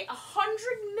fucking hit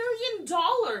 $100 million.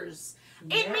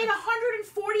 Yeah. It made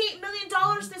 $148 million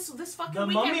this fucking the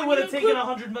weekend. The Mummy would have taken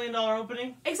 $100 million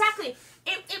opening. Exactly.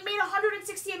 It made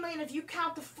 $168 million if you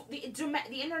count the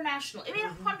international. It made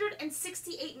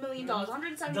 $168 million. $170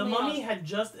 million. The Mummy had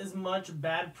just as much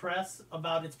bad press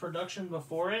about its production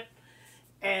before it,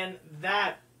 and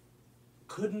that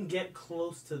couldn't get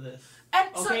close to this.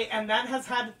 And that has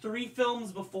had 3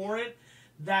 films before it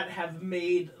that have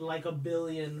made like $1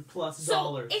 billion plus.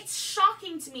 So it's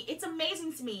shocking to me. It's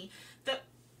amazing to me that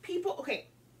people,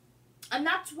 and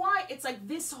that's why it's like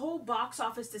this whole box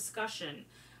office discussion.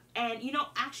 And, you know,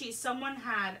 actually someone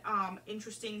had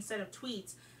interesting set of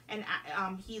tweets, and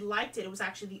he liked it. It was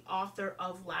actually the author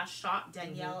of Last Shot,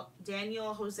 Danielle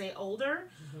Jose Older.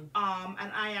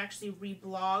 And I actually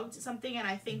reblogged something, and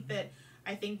I think that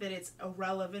it's a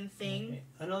relevant thing.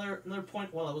 Another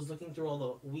point while I was looking through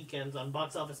all the weekends on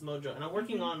Box Office Mojo, and I'm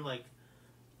working on like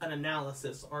an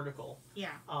analysis article.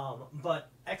 Yeah. But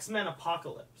X-Men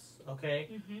Apocalypse,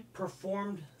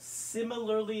 performed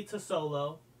similarly to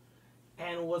Solo,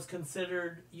 and was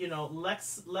considered, you know,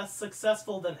 less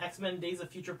successful than X-Men Days of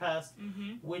Future Past,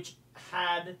 which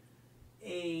had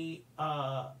a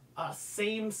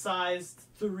same-sized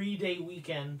 3-day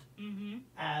weekend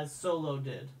as Solo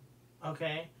did.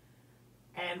 Okay?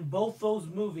 And both those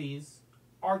movies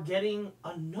are getting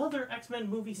another X-Men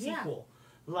movie sequel.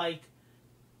 Yeah. Like,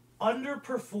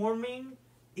 underperforming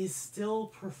is still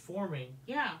performing.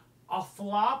 Yeah. A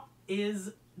flop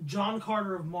is John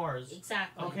Carter of Mars.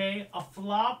 Exactly. Okay? A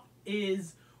flop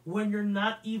is when you're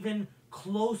not even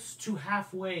close to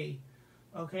halfway.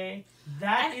 Okay?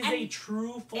 That is a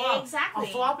true flop. Exactly.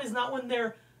 A flop is not when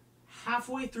they're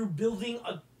halfway through building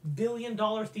a $1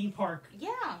 billion theme park.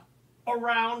 Yeah.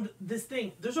 Around this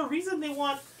thing. There's a reason they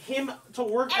want him to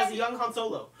work as a young Han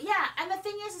Solo. Yeah, and the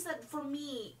thing is that for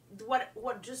me,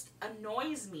 what just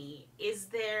annoys me is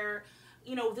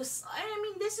you know, this, I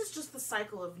mean, this is just the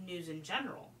cycle of news in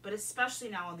general, but especially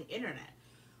now on the internet.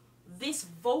 This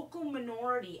vocal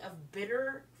minority of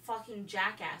bitter fucking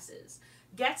jackasses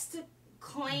gets to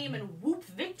claim and whoop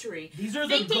victory. These are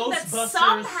the thinking that Ghostbusters.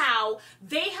 Somehow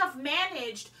they have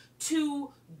managed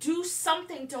to do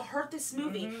something to hurt this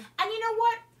movie. And you know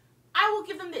what? I will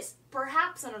give them this.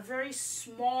 Perhaps on a very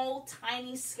small,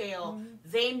 tiny scale,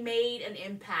 they made an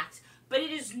impact. But it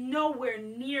is nowhere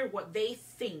near what they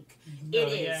think it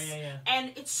is. Yeah.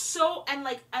 And it's so, and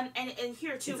like, and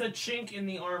here too. It's a chink in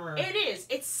the armor. It is.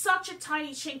 It's such a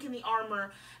tiny chink in the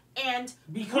armor. And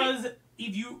because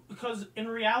in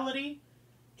reality,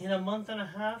 in a month and a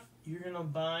half, you're gonna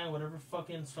buy whatever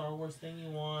fucking Star Wars thing you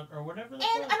want, or whatever.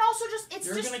 And also just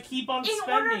you're gonna keep on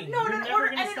spending. In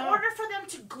order for them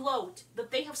to gloat that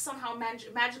they have somehow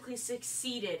magically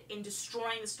succeeded in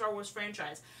destroying the Star Wars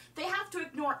franchise, they have to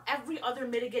ignore every other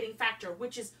mitigating factor,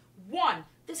 which is 1.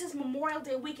 This is Memorial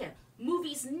Day weekend.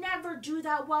 Movies never do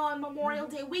that well on Memorial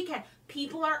Day weekend.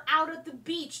 People are out at the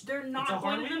beach. They're not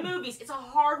going to the movies. It's a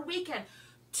hard weekend.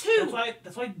 2.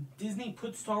 That's why Disney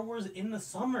put Star Wars in the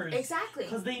summers. Exactly.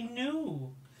 Because they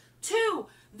knew. 2.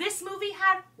 This movie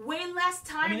had way less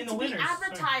time to be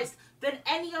advertised than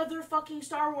any other fucking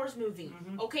Star Wars movie.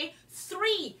 Okay?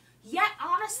 3. Yet,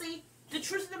 honestly, the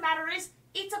truth of the matter is,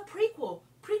 it's a prequel.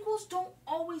 Prequels don't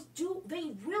always do.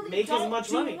 They really make don't as much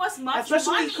do money. As much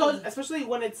money. Especially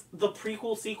when it's the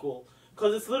prequel sequel.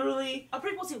 Because it's literally a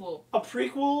prequel sequel. A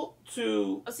prequel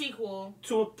to a sequel.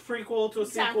 To a prequel to a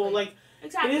sequel. Like,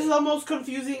 exactly. It is the most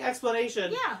confusing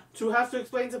explanation. Yeah. To have to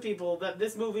explain to people that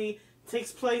this movie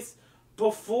takes place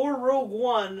before Rogue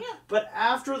One, but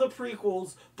after the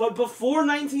prequels, but before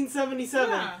 1977.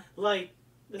 Yeah. Like,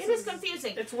 it is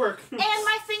confusing. It's work. And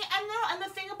the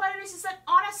thing about it is that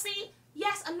honestly,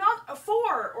 yes, another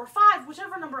 4 or 5,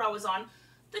 whichever number I was on.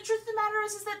 The truth of the matter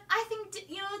is that I think,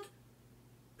 you know, like,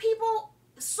 people.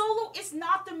 Solo is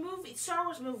not the movie, Star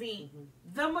Wars movie.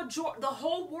 The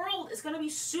whole world is going to be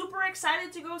super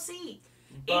excited to go see.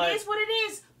 But it is what it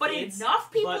is. But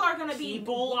enough people are going to be watching it.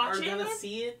 People are going to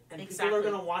see it, and people are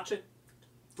going to watch it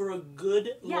for a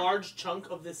good large chunk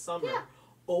of this summer. Yeah.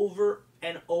 over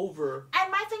and over.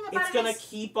 And my thing about It's gonna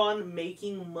keep on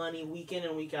making money week in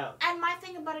and week out. And my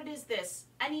thing about it is this,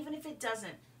 and even if it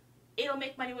doesn't, it'll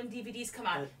make money when DVDs come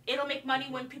out. It'll make money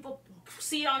when people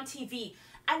see it on TV.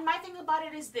 And my thing about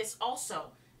it is this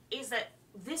also, is that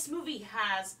this movie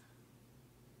has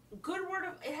good word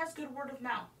of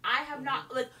mouth. I have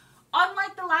not, like,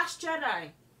 unlike The Last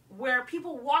Jedi, where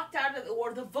people walked out of,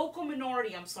 or the vocal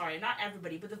minority, I'm sorry, not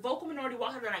everybody, but the vocal minority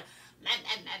walked out of like,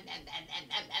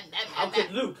 how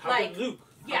could Luke? How could Luke?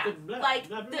 Yeah, like,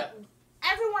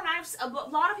 everyone a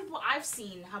lot of people I've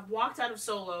seen have walked out of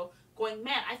Solo going,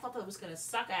 man, I thought that was going to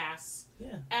suck ass.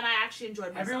 Yeah. And I actually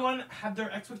enjoyed myself. Everyone had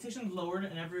their expectations lowered,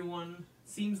 and everyone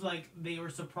seems like they were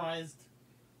surprised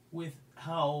with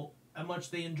how much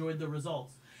they enjoyed the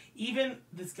results. Even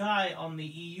this guy on the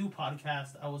EU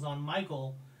podcast I was on,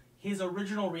 Michael, his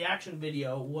original reaction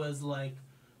video was like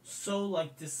so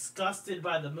like disgusted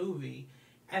by the movie,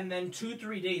 and then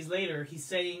 2-3 days later he's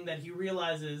saying that he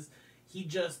realizes he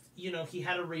just, he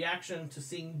had a reaction to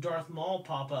seeing Darth Maul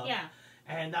pop up. Yeah.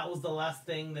 And that was the last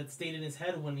thing that stayed in his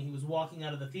head when he was walking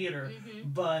out of the theater.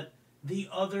 But the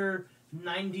other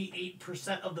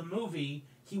 98% of the movie,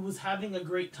 he was having a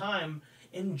great time,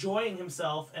 enjoying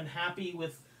himself, and happy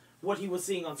with what he was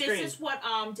seeing on screen. This is what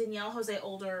Danielle Jose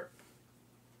Older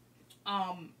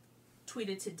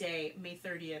tweeted today, May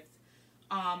 30th.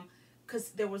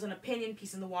 Because there was an opinion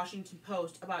piece in the Washington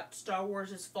Post about Star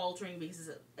Wars is faltering because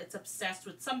it's obsessed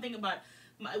with something about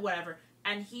whatever.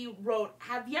 And he wrote,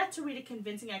 have yet to read a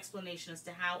convincing explanation as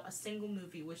to how a single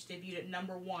movie which debuted at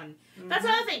number 1. That's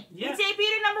another thing. Yeah. It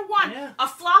debuted at number 1. Yeah. A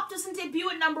flop doesn't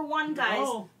debut at number 1, guys.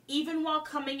 No. Even while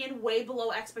coming in way below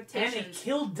expectations. And it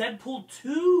killed Deadpool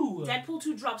 2. Deadpool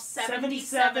 2 dropped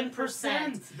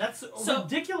 77%. That's So,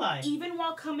 ridiculous. Even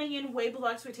while coming in way below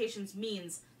expectations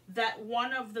means that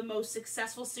one of the most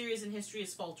successful series in history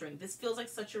is faltering. This feels like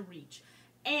such a reach.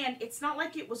 And it's not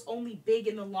like it was only big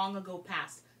in the long ago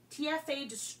past. TFA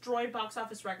destroyed box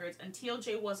office records, and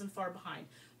TLJ wasn't far behind.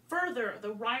 Further,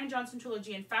 the Rian Johnson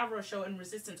trilogy and Favreau show and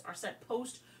Resistance are set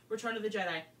post Return of the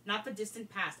Jedi, not the distant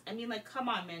past. I mean, like, come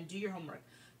on, man, do your homework.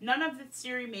 None of the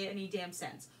theory made any damn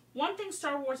sense. One thing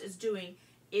Star Wars is doing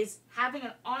is having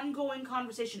an ongoing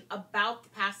conversation about the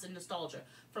past and nostalgia.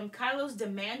 From Kylo's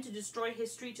demand to destroy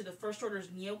history to the First Order's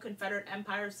Neo-Confederate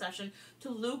Empire obsession to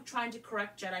Luke trying to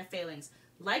correct Jedi failings.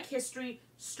 Like history,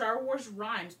 Star Wars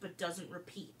rhymes but doesn't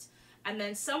repeat. And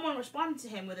then someone responded to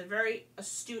him with a very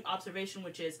astute observation,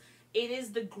 which is, it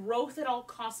is the growth at all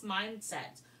costs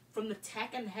mindset from the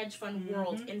tech and hedge fund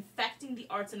world infecting the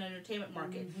arts and entertainment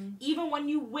market. Even when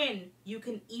you win, you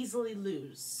can easily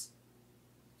lose.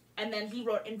 And then he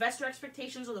wrote, investor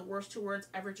expectations are the worst 2 words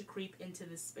ever to creep into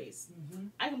this space.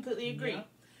 I completely agree. Yeah.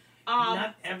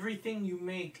 Not everything you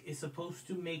make is supposed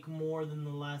to make more than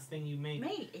the last thing you make.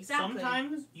 Exactly.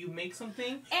 Sometimes you make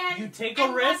something, and you take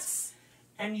a risk,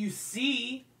 and you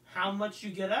see how much you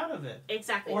get out of it.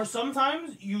 Exactly. Or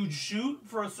sometimes you shoot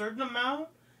for a certain amount,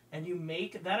 and you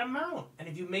make that amount. And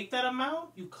if you make that amount,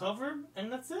 you covered,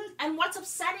 and that's it. And what's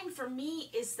upsetting for me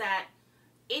is that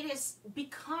it is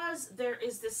because there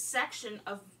is this section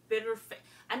of bitter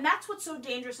and that's what's so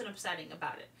dangerous and upsetting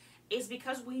about it, is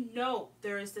because we know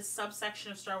there is this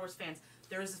subsection of Star Wars fans.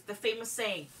 There is the famous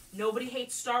saying, nobody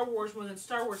hates Star Wars more than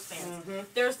Star Wars fans.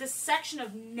 There's this section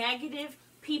of negative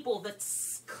people that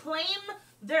claim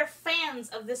they're fans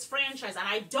of this franchise, and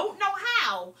I don't know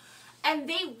how, and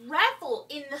they revel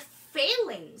in the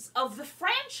failings of the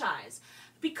franchise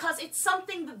because it's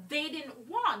something that they didn't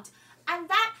want.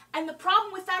 And the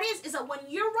problem with that is that when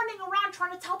you're running around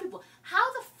trying to tell people, how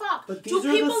the fuck do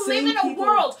people live in a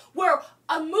world where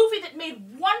a movie that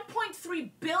made $1.3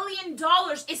 billion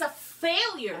is a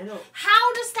failure? I know.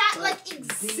 How does that,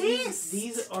 exist?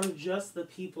 These are just the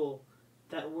people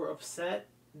that were upset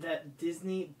that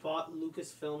Disney bought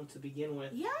Lucasfilm to begin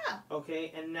with. Yeah.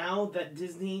 Okay, and now that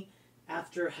Disney,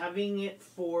 after having it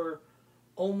for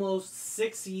almost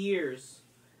 6 years,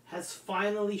 has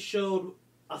finally showed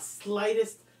a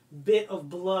slightest bit of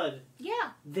blood. Yeah.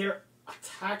 They're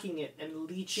attacking it and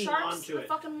leeching Sharks onto the it.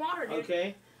 fucking water, dude.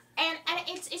 Okay? And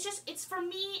it's for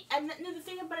me, and the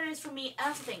thing about it is for me, and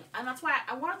that's the thing, and that's why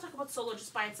I want to talk about Solo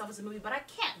just by itself as a movie, but I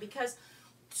can't, because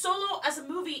Solo as a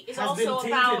movie is also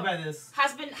about... by this.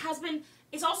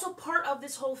 Is also part of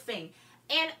this whole thing.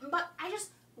 But I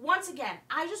just, once again,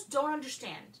 I just don't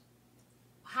understand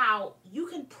how you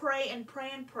can pray and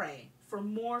pray and pray for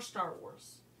more Star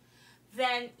Wars.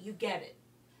 Then you get it.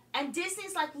 And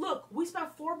Disney's like, look, we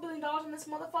spent $4 billion on this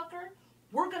motherfucker.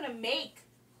 We're going to make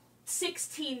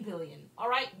 $16 billion. All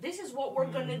right? This is what we're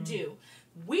going to do.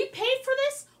 We paid for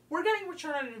this. We're getting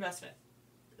return on investment.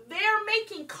 They're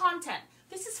making content.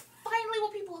 This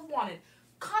wanted.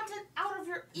 Content out of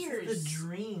your ears. This is the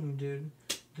dream, dude.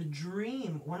 The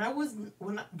dream. When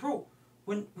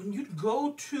you'd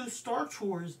go to Star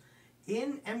Tours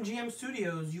in MGM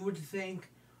Studios, you would think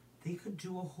they could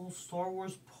do a whole Star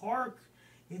Wars park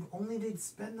if only they'd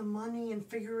spend the money and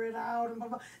figure it out and blah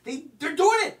blah. They're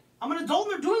doing it. I'm an adult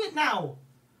and they're doing it now.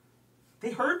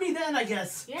 They heard me then, I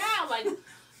guess. Yeah, like, and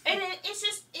it's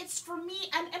just, it's for me,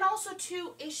 and also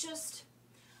too, it's just,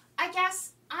 I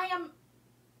guess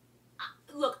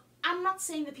look, I'm not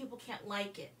saying that people can't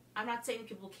like it. I'm not saying that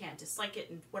people can't dislike it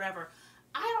and whatever.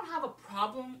 I don't have a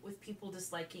problem with people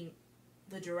disliking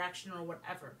the direction or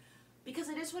whatever. Because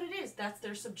it is what it is. That's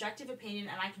their subjective opinion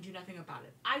and I can do nothing about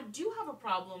it. I do have a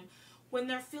problem when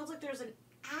there feels like there's an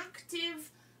active,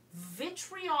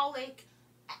 vitriolic,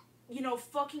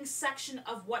 fucking section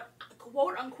of what,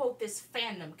 quote unquote, this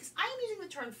fandom, because I am using the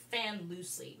term fan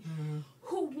loosely,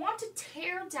 who want to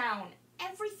tear down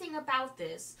everything about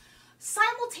this,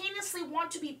 simultaneously want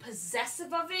to be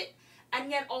possessive of it, and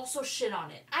yet also shit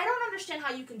on it. I don't understand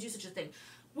how you can do such a thing.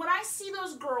 When I see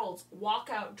those girls walk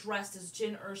out dressed as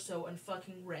Jyn Erso and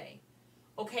fucking Rey,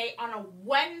 okay, on a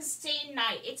Wednesday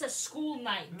night, it's a school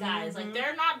night, guys. Like,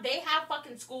 they have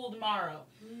fucking school tomorrow.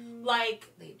 Like,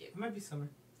 they do. It might be summer.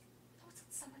 No, it's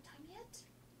not summertime yet.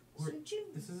 It's in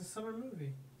June. This is a summer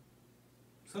movie.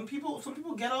 Some people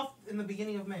get off in the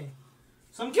beginning of May.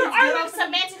 You're arguing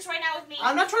semantics right now with me.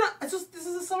 I'm not trying to. It's just, this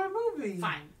is a summer movie.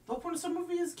 Fine. The whole point of summer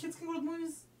movie is kids can go to the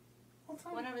movies all the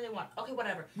time. Whenever they want. Okay,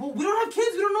 whatever. Well, we don't have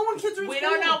kids. We don't know when kids are in We school.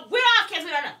 don't know. We don't have kids.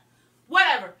 We don't know.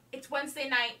 Whatever. It's Wednesday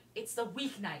night. It's the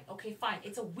weeknight. Okay, fine.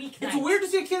 It's a weeknight. It's weird to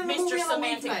see a kid in a Mr. movie on a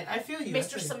Semantic. weeknight. I feel you.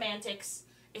 Mr. Semantics.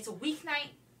 It's a weeknight.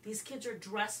 These kids are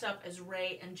dressed up as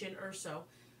Rey and Jyn Erso.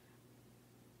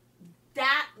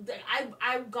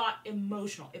 I got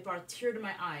emotional. It brought a tear to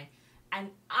my eye. And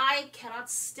I cannot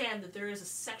stand that there is a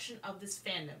section of this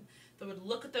fandom that would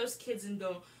look at those kids and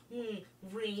go,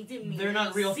 Rey's a Mary They're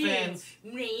not real Sue. fans.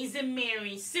 Rey's a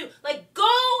Mary Sue. Like, go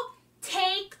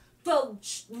take the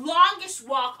longest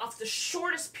walk off the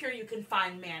shortest pier you can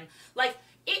find, man. Like,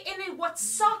 what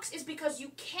sucks is because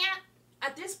you can't,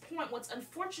 at this point, what's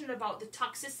unfortunate about the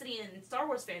toxicity in Star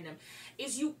Wars fandom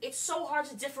is it's so hard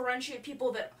to differentiate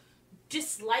people that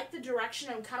dislike the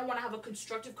direction and kind of want to have a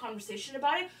constructive conversation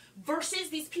about it versus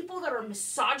these people that are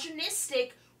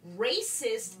misogynistic,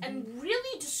 racist, and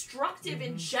really destructive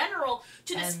in general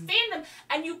to this fandom,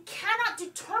 and you cannot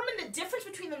determine the difference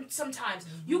between them sometimes.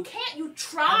 You can't, you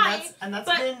try. And that's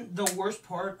been the worst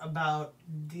part about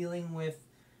dealing with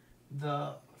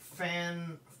the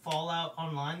fan fallout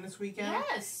online this weekend.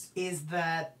 Yes. Is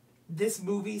that this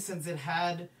movie, since it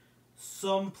had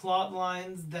some plot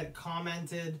lines that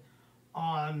commented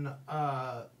on,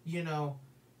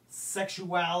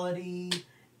 sexuality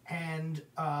and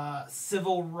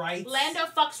civil rights. Lando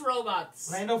fucks robots.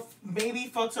 Lando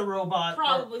maybe fucks a robot.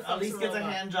 Probably or fucks at least a gets robot.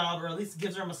 a hand job, or at least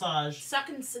gives her a massage.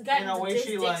 Sucking in a way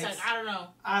she likes. I don't know.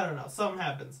 I don't know. Something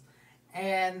happens.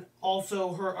 And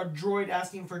also a droid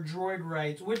asking for droid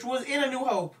rights, which was in A New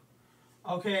Hope.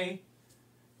 Okay?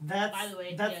 By the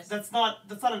way, yes. That's not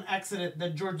an accident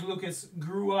that George Lucas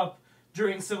grew up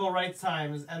during civil rights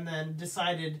times and then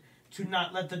decided to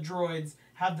not let the droids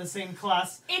have the same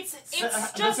class,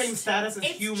 the same status as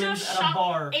humans at a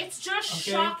bar. It's just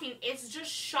shocking. It's just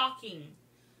shocking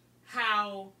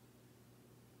how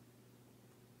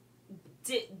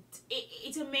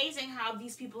it's amazing how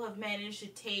these people have managed to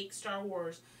take Star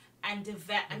Wars and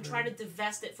try to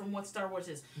divest it from what Star Wars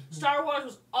is. Star Wars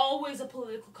was always a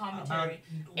political commentary.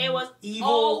 It was evil,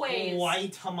 always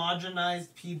white,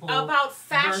 homogenized people about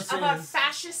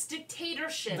fascist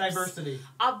dictatorships. Diversity.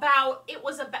 It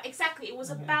was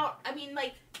about. I mean,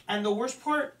 like. And the worst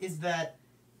part is that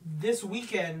this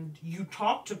weekend you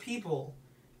talk to people,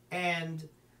 and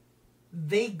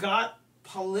they got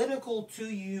political to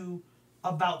you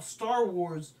about Star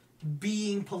Wars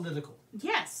being political.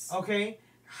 Yes. Okay?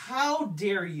 How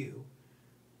dare you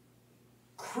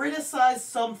criticize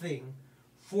something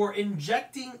for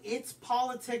injecting its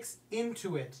politics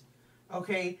into it,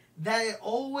 okay, that it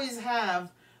always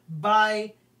have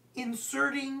by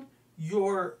inserting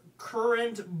your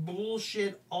current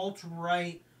bullshit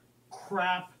alt-right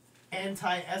crap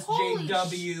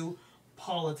anti-SJW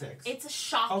politics. It's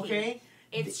shocking. Okay?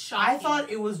 It's shocking. I thought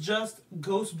it was just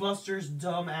Ghostbusters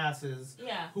dumbasses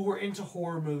who were into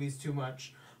horror movies too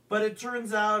much. But it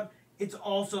turns out it's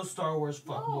also Star Wars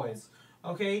fuckboys.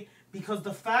 Okay? Because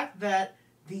the fact that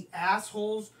the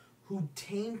assholes who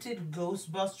tainted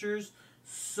Ghostbusters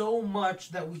so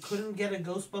much that we couldn't get a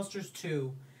Ghostbusters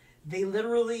 2, they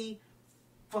literally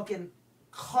fucking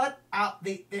cut out...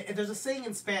 There's a saying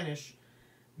in Spanish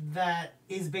that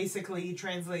is basically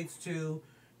translates to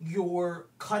you're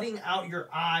cutting out your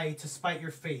eye to spite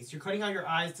your face. You're cutting out your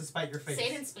eyes to spite your face.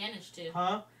 Say it in Spanish too.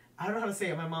 Huh? I don't know how to say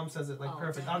it. My mom says it like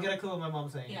perfect. Damn. I'll get a clip of my mom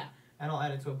saying it. Yeah. And I'll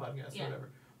add it to a podcast Yeah. or whatever.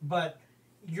 But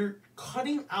you're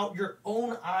cutting out your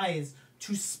own eyes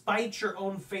to spite your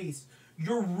own face.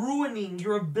 You're ruining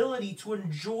your ability to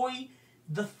enjoy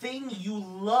the thing you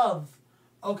love.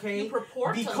 Okay? You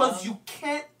purport to because love. you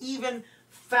can't even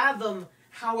fathom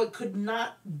how it could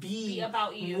not be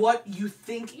about you. what you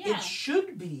think Yeah. it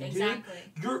should be. Exactly.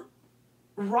 Dude. You're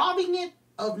robbing it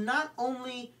of not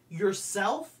only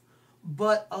yourself,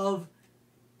 but of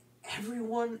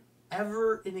everyone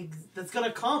ever that's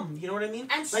gonna come. You know what I mean?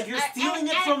 And like you're stealing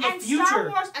it from the and future. Star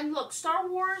Wars, and look, Star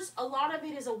Wars, a lot of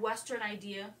it is a Western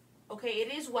idea. Okay,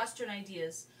 it is Western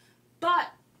ideas.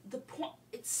 But the point,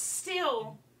 it's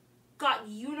still got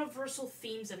universal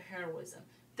themes of heroism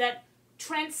that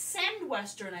transcend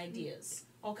Western ideas,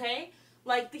 okay?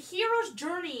 Like, the hero's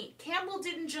journey, Campbell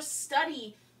didn't just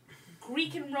study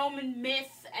Greek and Roman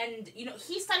myth and,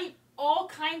 he studied all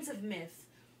kinds of myth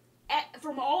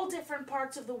from all different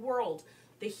parts of the world.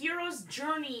 The hero's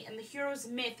journey and the hero's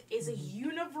myth is a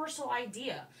universal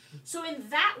idea. So in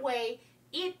that way,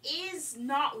 it is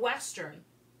not Western.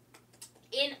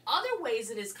 In other ways,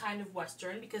 it is kind of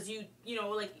Western because the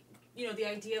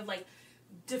idea of, like,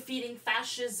 defeating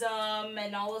fascism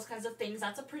and all those kinds of things,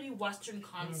 that's a pretty Western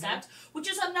concept, which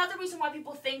is another reason why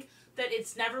people think that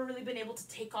it's never really been able to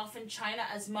take off in China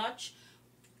as much,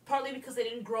 partly because they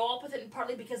didn't grow up with it, and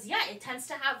partly because, it tends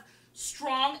to have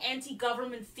strong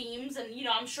anti-government themes, and,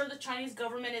 I'm sure the Chinese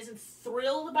government isn't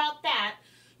thrilled about that,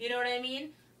 you know what I mean?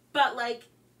 But, like,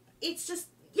 it's just,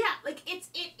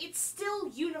 it's still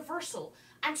universal.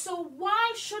 And so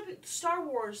why shouldn't Star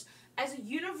Wars, as a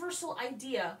universal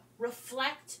idea,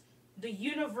 reflect the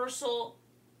universal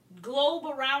globe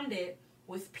around it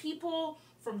with people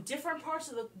from different parts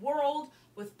of the world,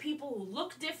 with people who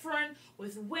look different,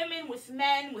 with women, with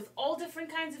men, with all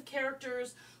different kinds of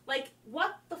characters? Like,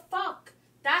 what the fuck?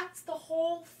 That's the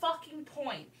whole fucking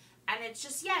point. And it's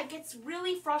just, it gets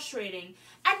really frustrating.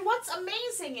 And what's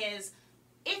amazing is,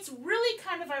 it's really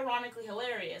kind of ironically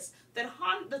hilarious that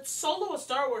Solo: A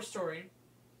Star Wars Story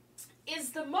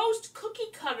is the most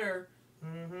cookie cutter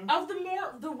of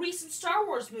the recent Star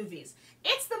Wars movies.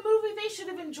 It's the movie they should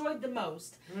have enjoyed the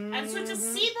most. And so to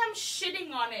see them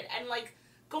shitting on it and, like,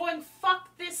 going,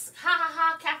 fuck this, ha ha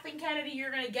ha, Kathleen Kennedy, you're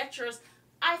gonna get yours,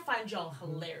 I find y'all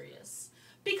hilarious.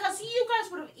 Because you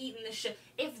guys would have eaten this shit.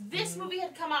 If this movie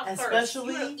had come out first, you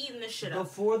would have eaten this shit up.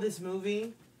 Before this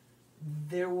movie,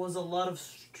 there was a lot of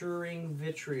stirring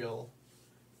vitriol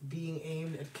being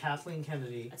aimed at Kathleen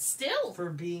Kennedy. Still.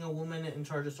 For being a woman in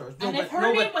charge of Star Wars. And if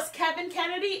her name was Kevin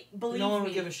Kennedy, believe me. No one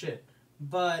would give a shit.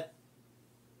 But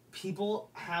people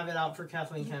have it out for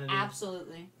Kathleen Kennedy.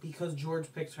 Absolutely. Because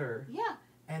George picked her. Yeah.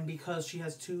 And because she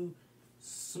has too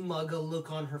smug a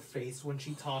look on her face when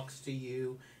she talks to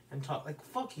you and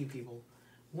fuck you people.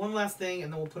 One last thing,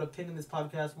 and then we'll put a pin in this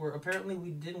podcast where apparently we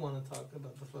did want to talk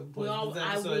about the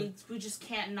fuckboys. We just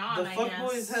can't not, the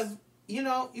fuckboys have, you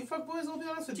fuckboys, I'll be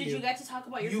honest with you. Did you get to talk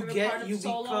about your favorite part of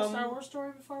Solo: Star Wars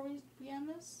Story before we end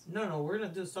this? No, we're going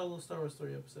to do a Solo Star Wars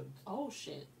Story episode. Oh,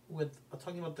 shit. With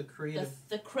talking about the creative...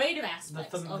 The creative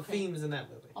aspects, the themes in that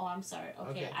movie. Oh, I'm sorry.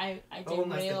 Okay. I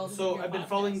derailed. So I've been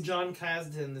following John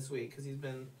Kasdan this week because he's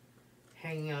been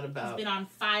hanging out about... He's been on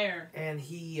fire. And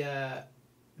he's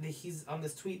on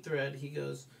this tweet thread. He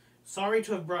goes, "Sorry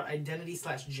to have brought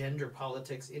identity/gender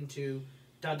politics into ...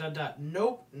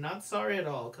 Nope, not sorry at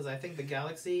all, because I think the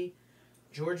galaxy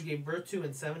George gave birth to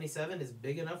in 77 is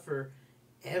big enough for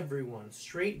everyone.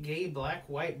 Straight, gay, black,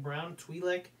 white, brown,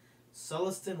 Twi'lek,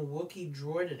 Sullustan, Wookiee,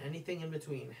 droid, and anything in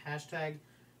between. Hashtag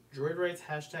droid rights,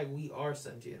 hashtag we are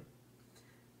sentient."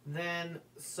 Then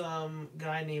some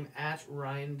guy named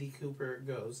 @RyanDCooper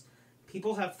goes,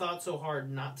 "People have thought so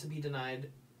hard not to be defined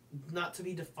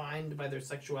by their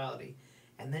sexuality.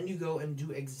 And then you go and do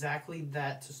exactly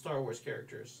that to Star Wars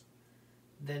characters."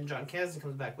 Then John Kasdan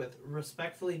comes back with,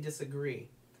 "Respectfully disagree.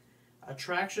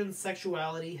 Attraction,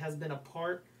 sexuality has been a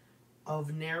part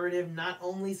of narrative not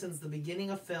only since the beginning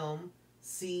of film,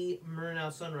 see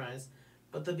Murnau Sunrise,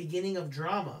 but the beginning of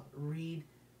drama. Read,"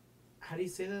 how do you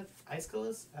say that?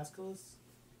 Aeschylus?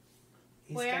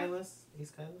 Where? Aeschylus?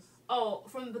 Oh,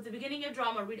 from the beginning of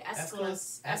drama, read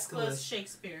Aeschylus. Aeschylus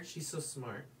Shakespeare. She's so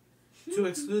smart. To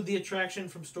exclude the attraction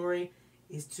from story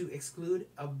is to exclude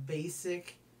a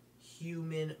basic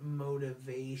human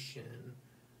motivation.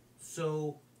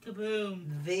 So,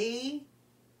 kaboom. They,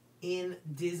 in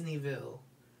Disneyville,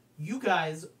 you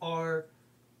guys are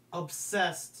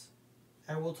obsessed,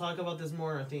 and we'll talk about this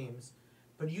more in our themes,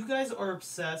 But you guys are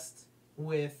obsessed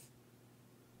with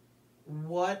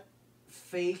what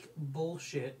fake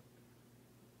bullshit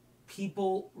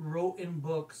people wrote in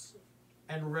books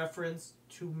and referenced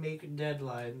to make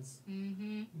deadlines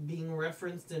being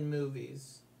referenced in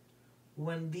movies.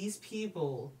 When these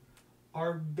people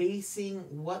are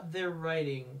basing what they're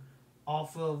writing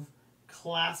off of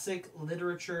classic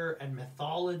literature and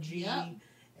mythology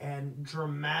and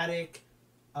dramatic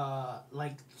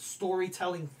like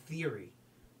storytelling theory.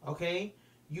 Okay?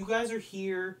 You guys are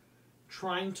here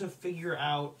trying to figure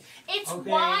out... It's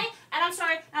why, and I'm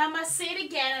sorry, I must say it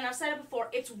again, and I've said it before,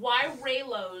 it's why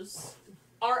Raylos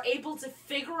are able to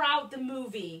figure out the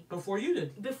movie... Before you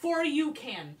did. Before you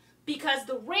can. Because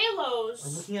the Raylos... Are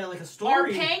looking at it like a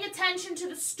story. Are paying attention to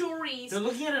the stories. They're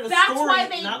looking at it as a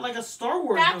story, not like a Star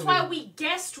Wars That's movie. why we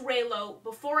guessed Raylo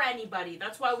before anybody.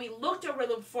 That's why we looked at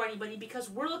Raylo before anybody, because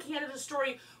we're looking at it as a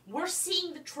story. We're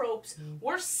seeing the tropes.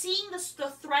 We're seeing the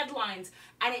thread lines,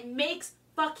 and it makes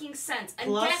fucking sense. And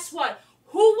Plus, guess what?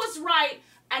 Who was right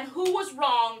and who was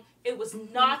wrong? It was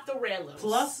not the Raylos.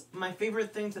 Plus, my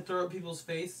favorite thing to throw at people's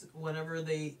face whenever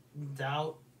they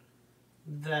doubt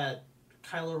that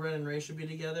Kylo Ren and Rey should be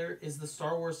together is the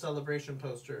Star Wars Celebration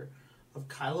poster of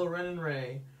Kylo Ren and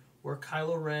Rey, where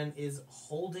Kylo Ren is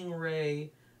holding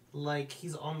Rey like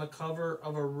he's on the cover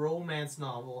of a romance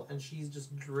novel, and she's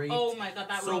just draped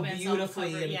so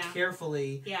beautifully and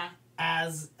carefully. Yeah.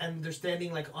 And they're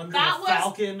standing like under a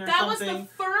falcon or something. That was the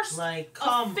first like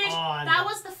come on. That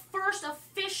was the first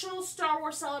official Star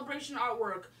Wars Celebration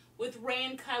artwork with Rey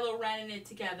and Kylo Ren in it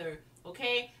together.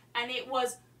 Okay? And it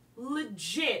was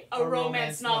legit a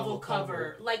romance novel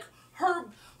cover. Like her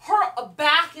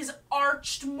back is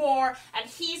arched more, and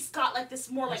he's got like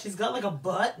this more like she's got like a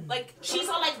butt. Like she's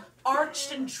all like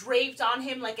arched and draped on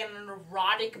him like in an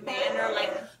erotic manner.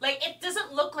 Like it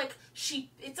doesn't look like he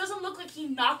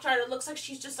knocked her out. It looks like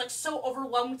she's just like so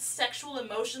overwhelmed with sexual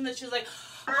emotion that she's like,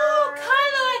 oh Kylo,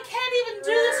 I can't even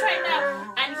do this right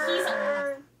now.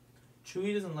 And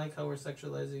Chewie doesn't like how we're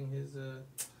sexualizing his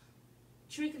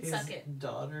Chewie can suck it.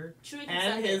 Daughter. Chewie can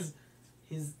and suck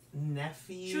his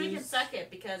nephews. Chewie can suck it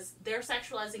because they're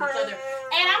sexualizing each other.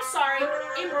 And I'm sorry,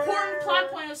 important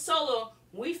plot point of Solo,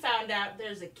 we found out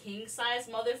there's a king-size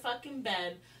motherfucking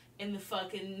bed in the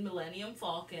fucking Millennium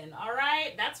Falcon.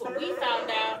 Alright? That's what we found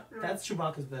out. That's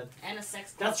Chewbacca's bed. And a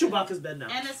sex closet. That's Chewbacca's bed now.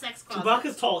 And a sex closet.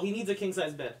 Chewbacca's tall. He needs a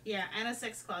king-size bed. Yeah, and a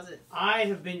sex closet. I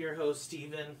have been your host,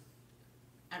 Steven.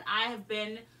 And I have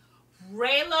been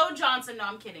Raylo Johnson. No,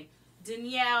 I'm kidding.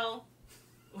 Danielle,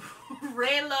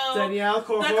 Raylo, Danielle,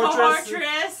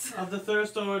 Cohortress of the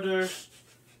Thirst Order,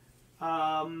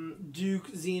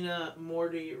 Duke, Xena,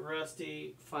 Morty,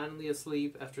 Rusty, finally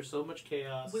asleep after so much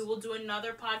chaos. We will do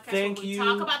another podcast Thank where we you,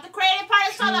 talk about the creative part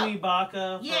of Solo. Chewie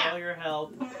Baka, for all your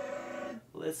help.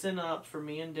 Listen up for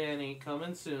me and Danny.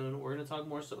 Coming soon. We're going to talk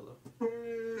more Solo.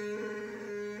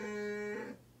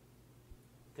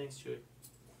 Thanks, Chewie.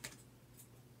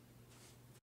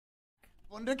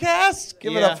 Vundacast?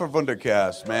 Give it up for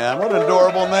Vundacast, man. What an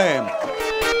adorable name.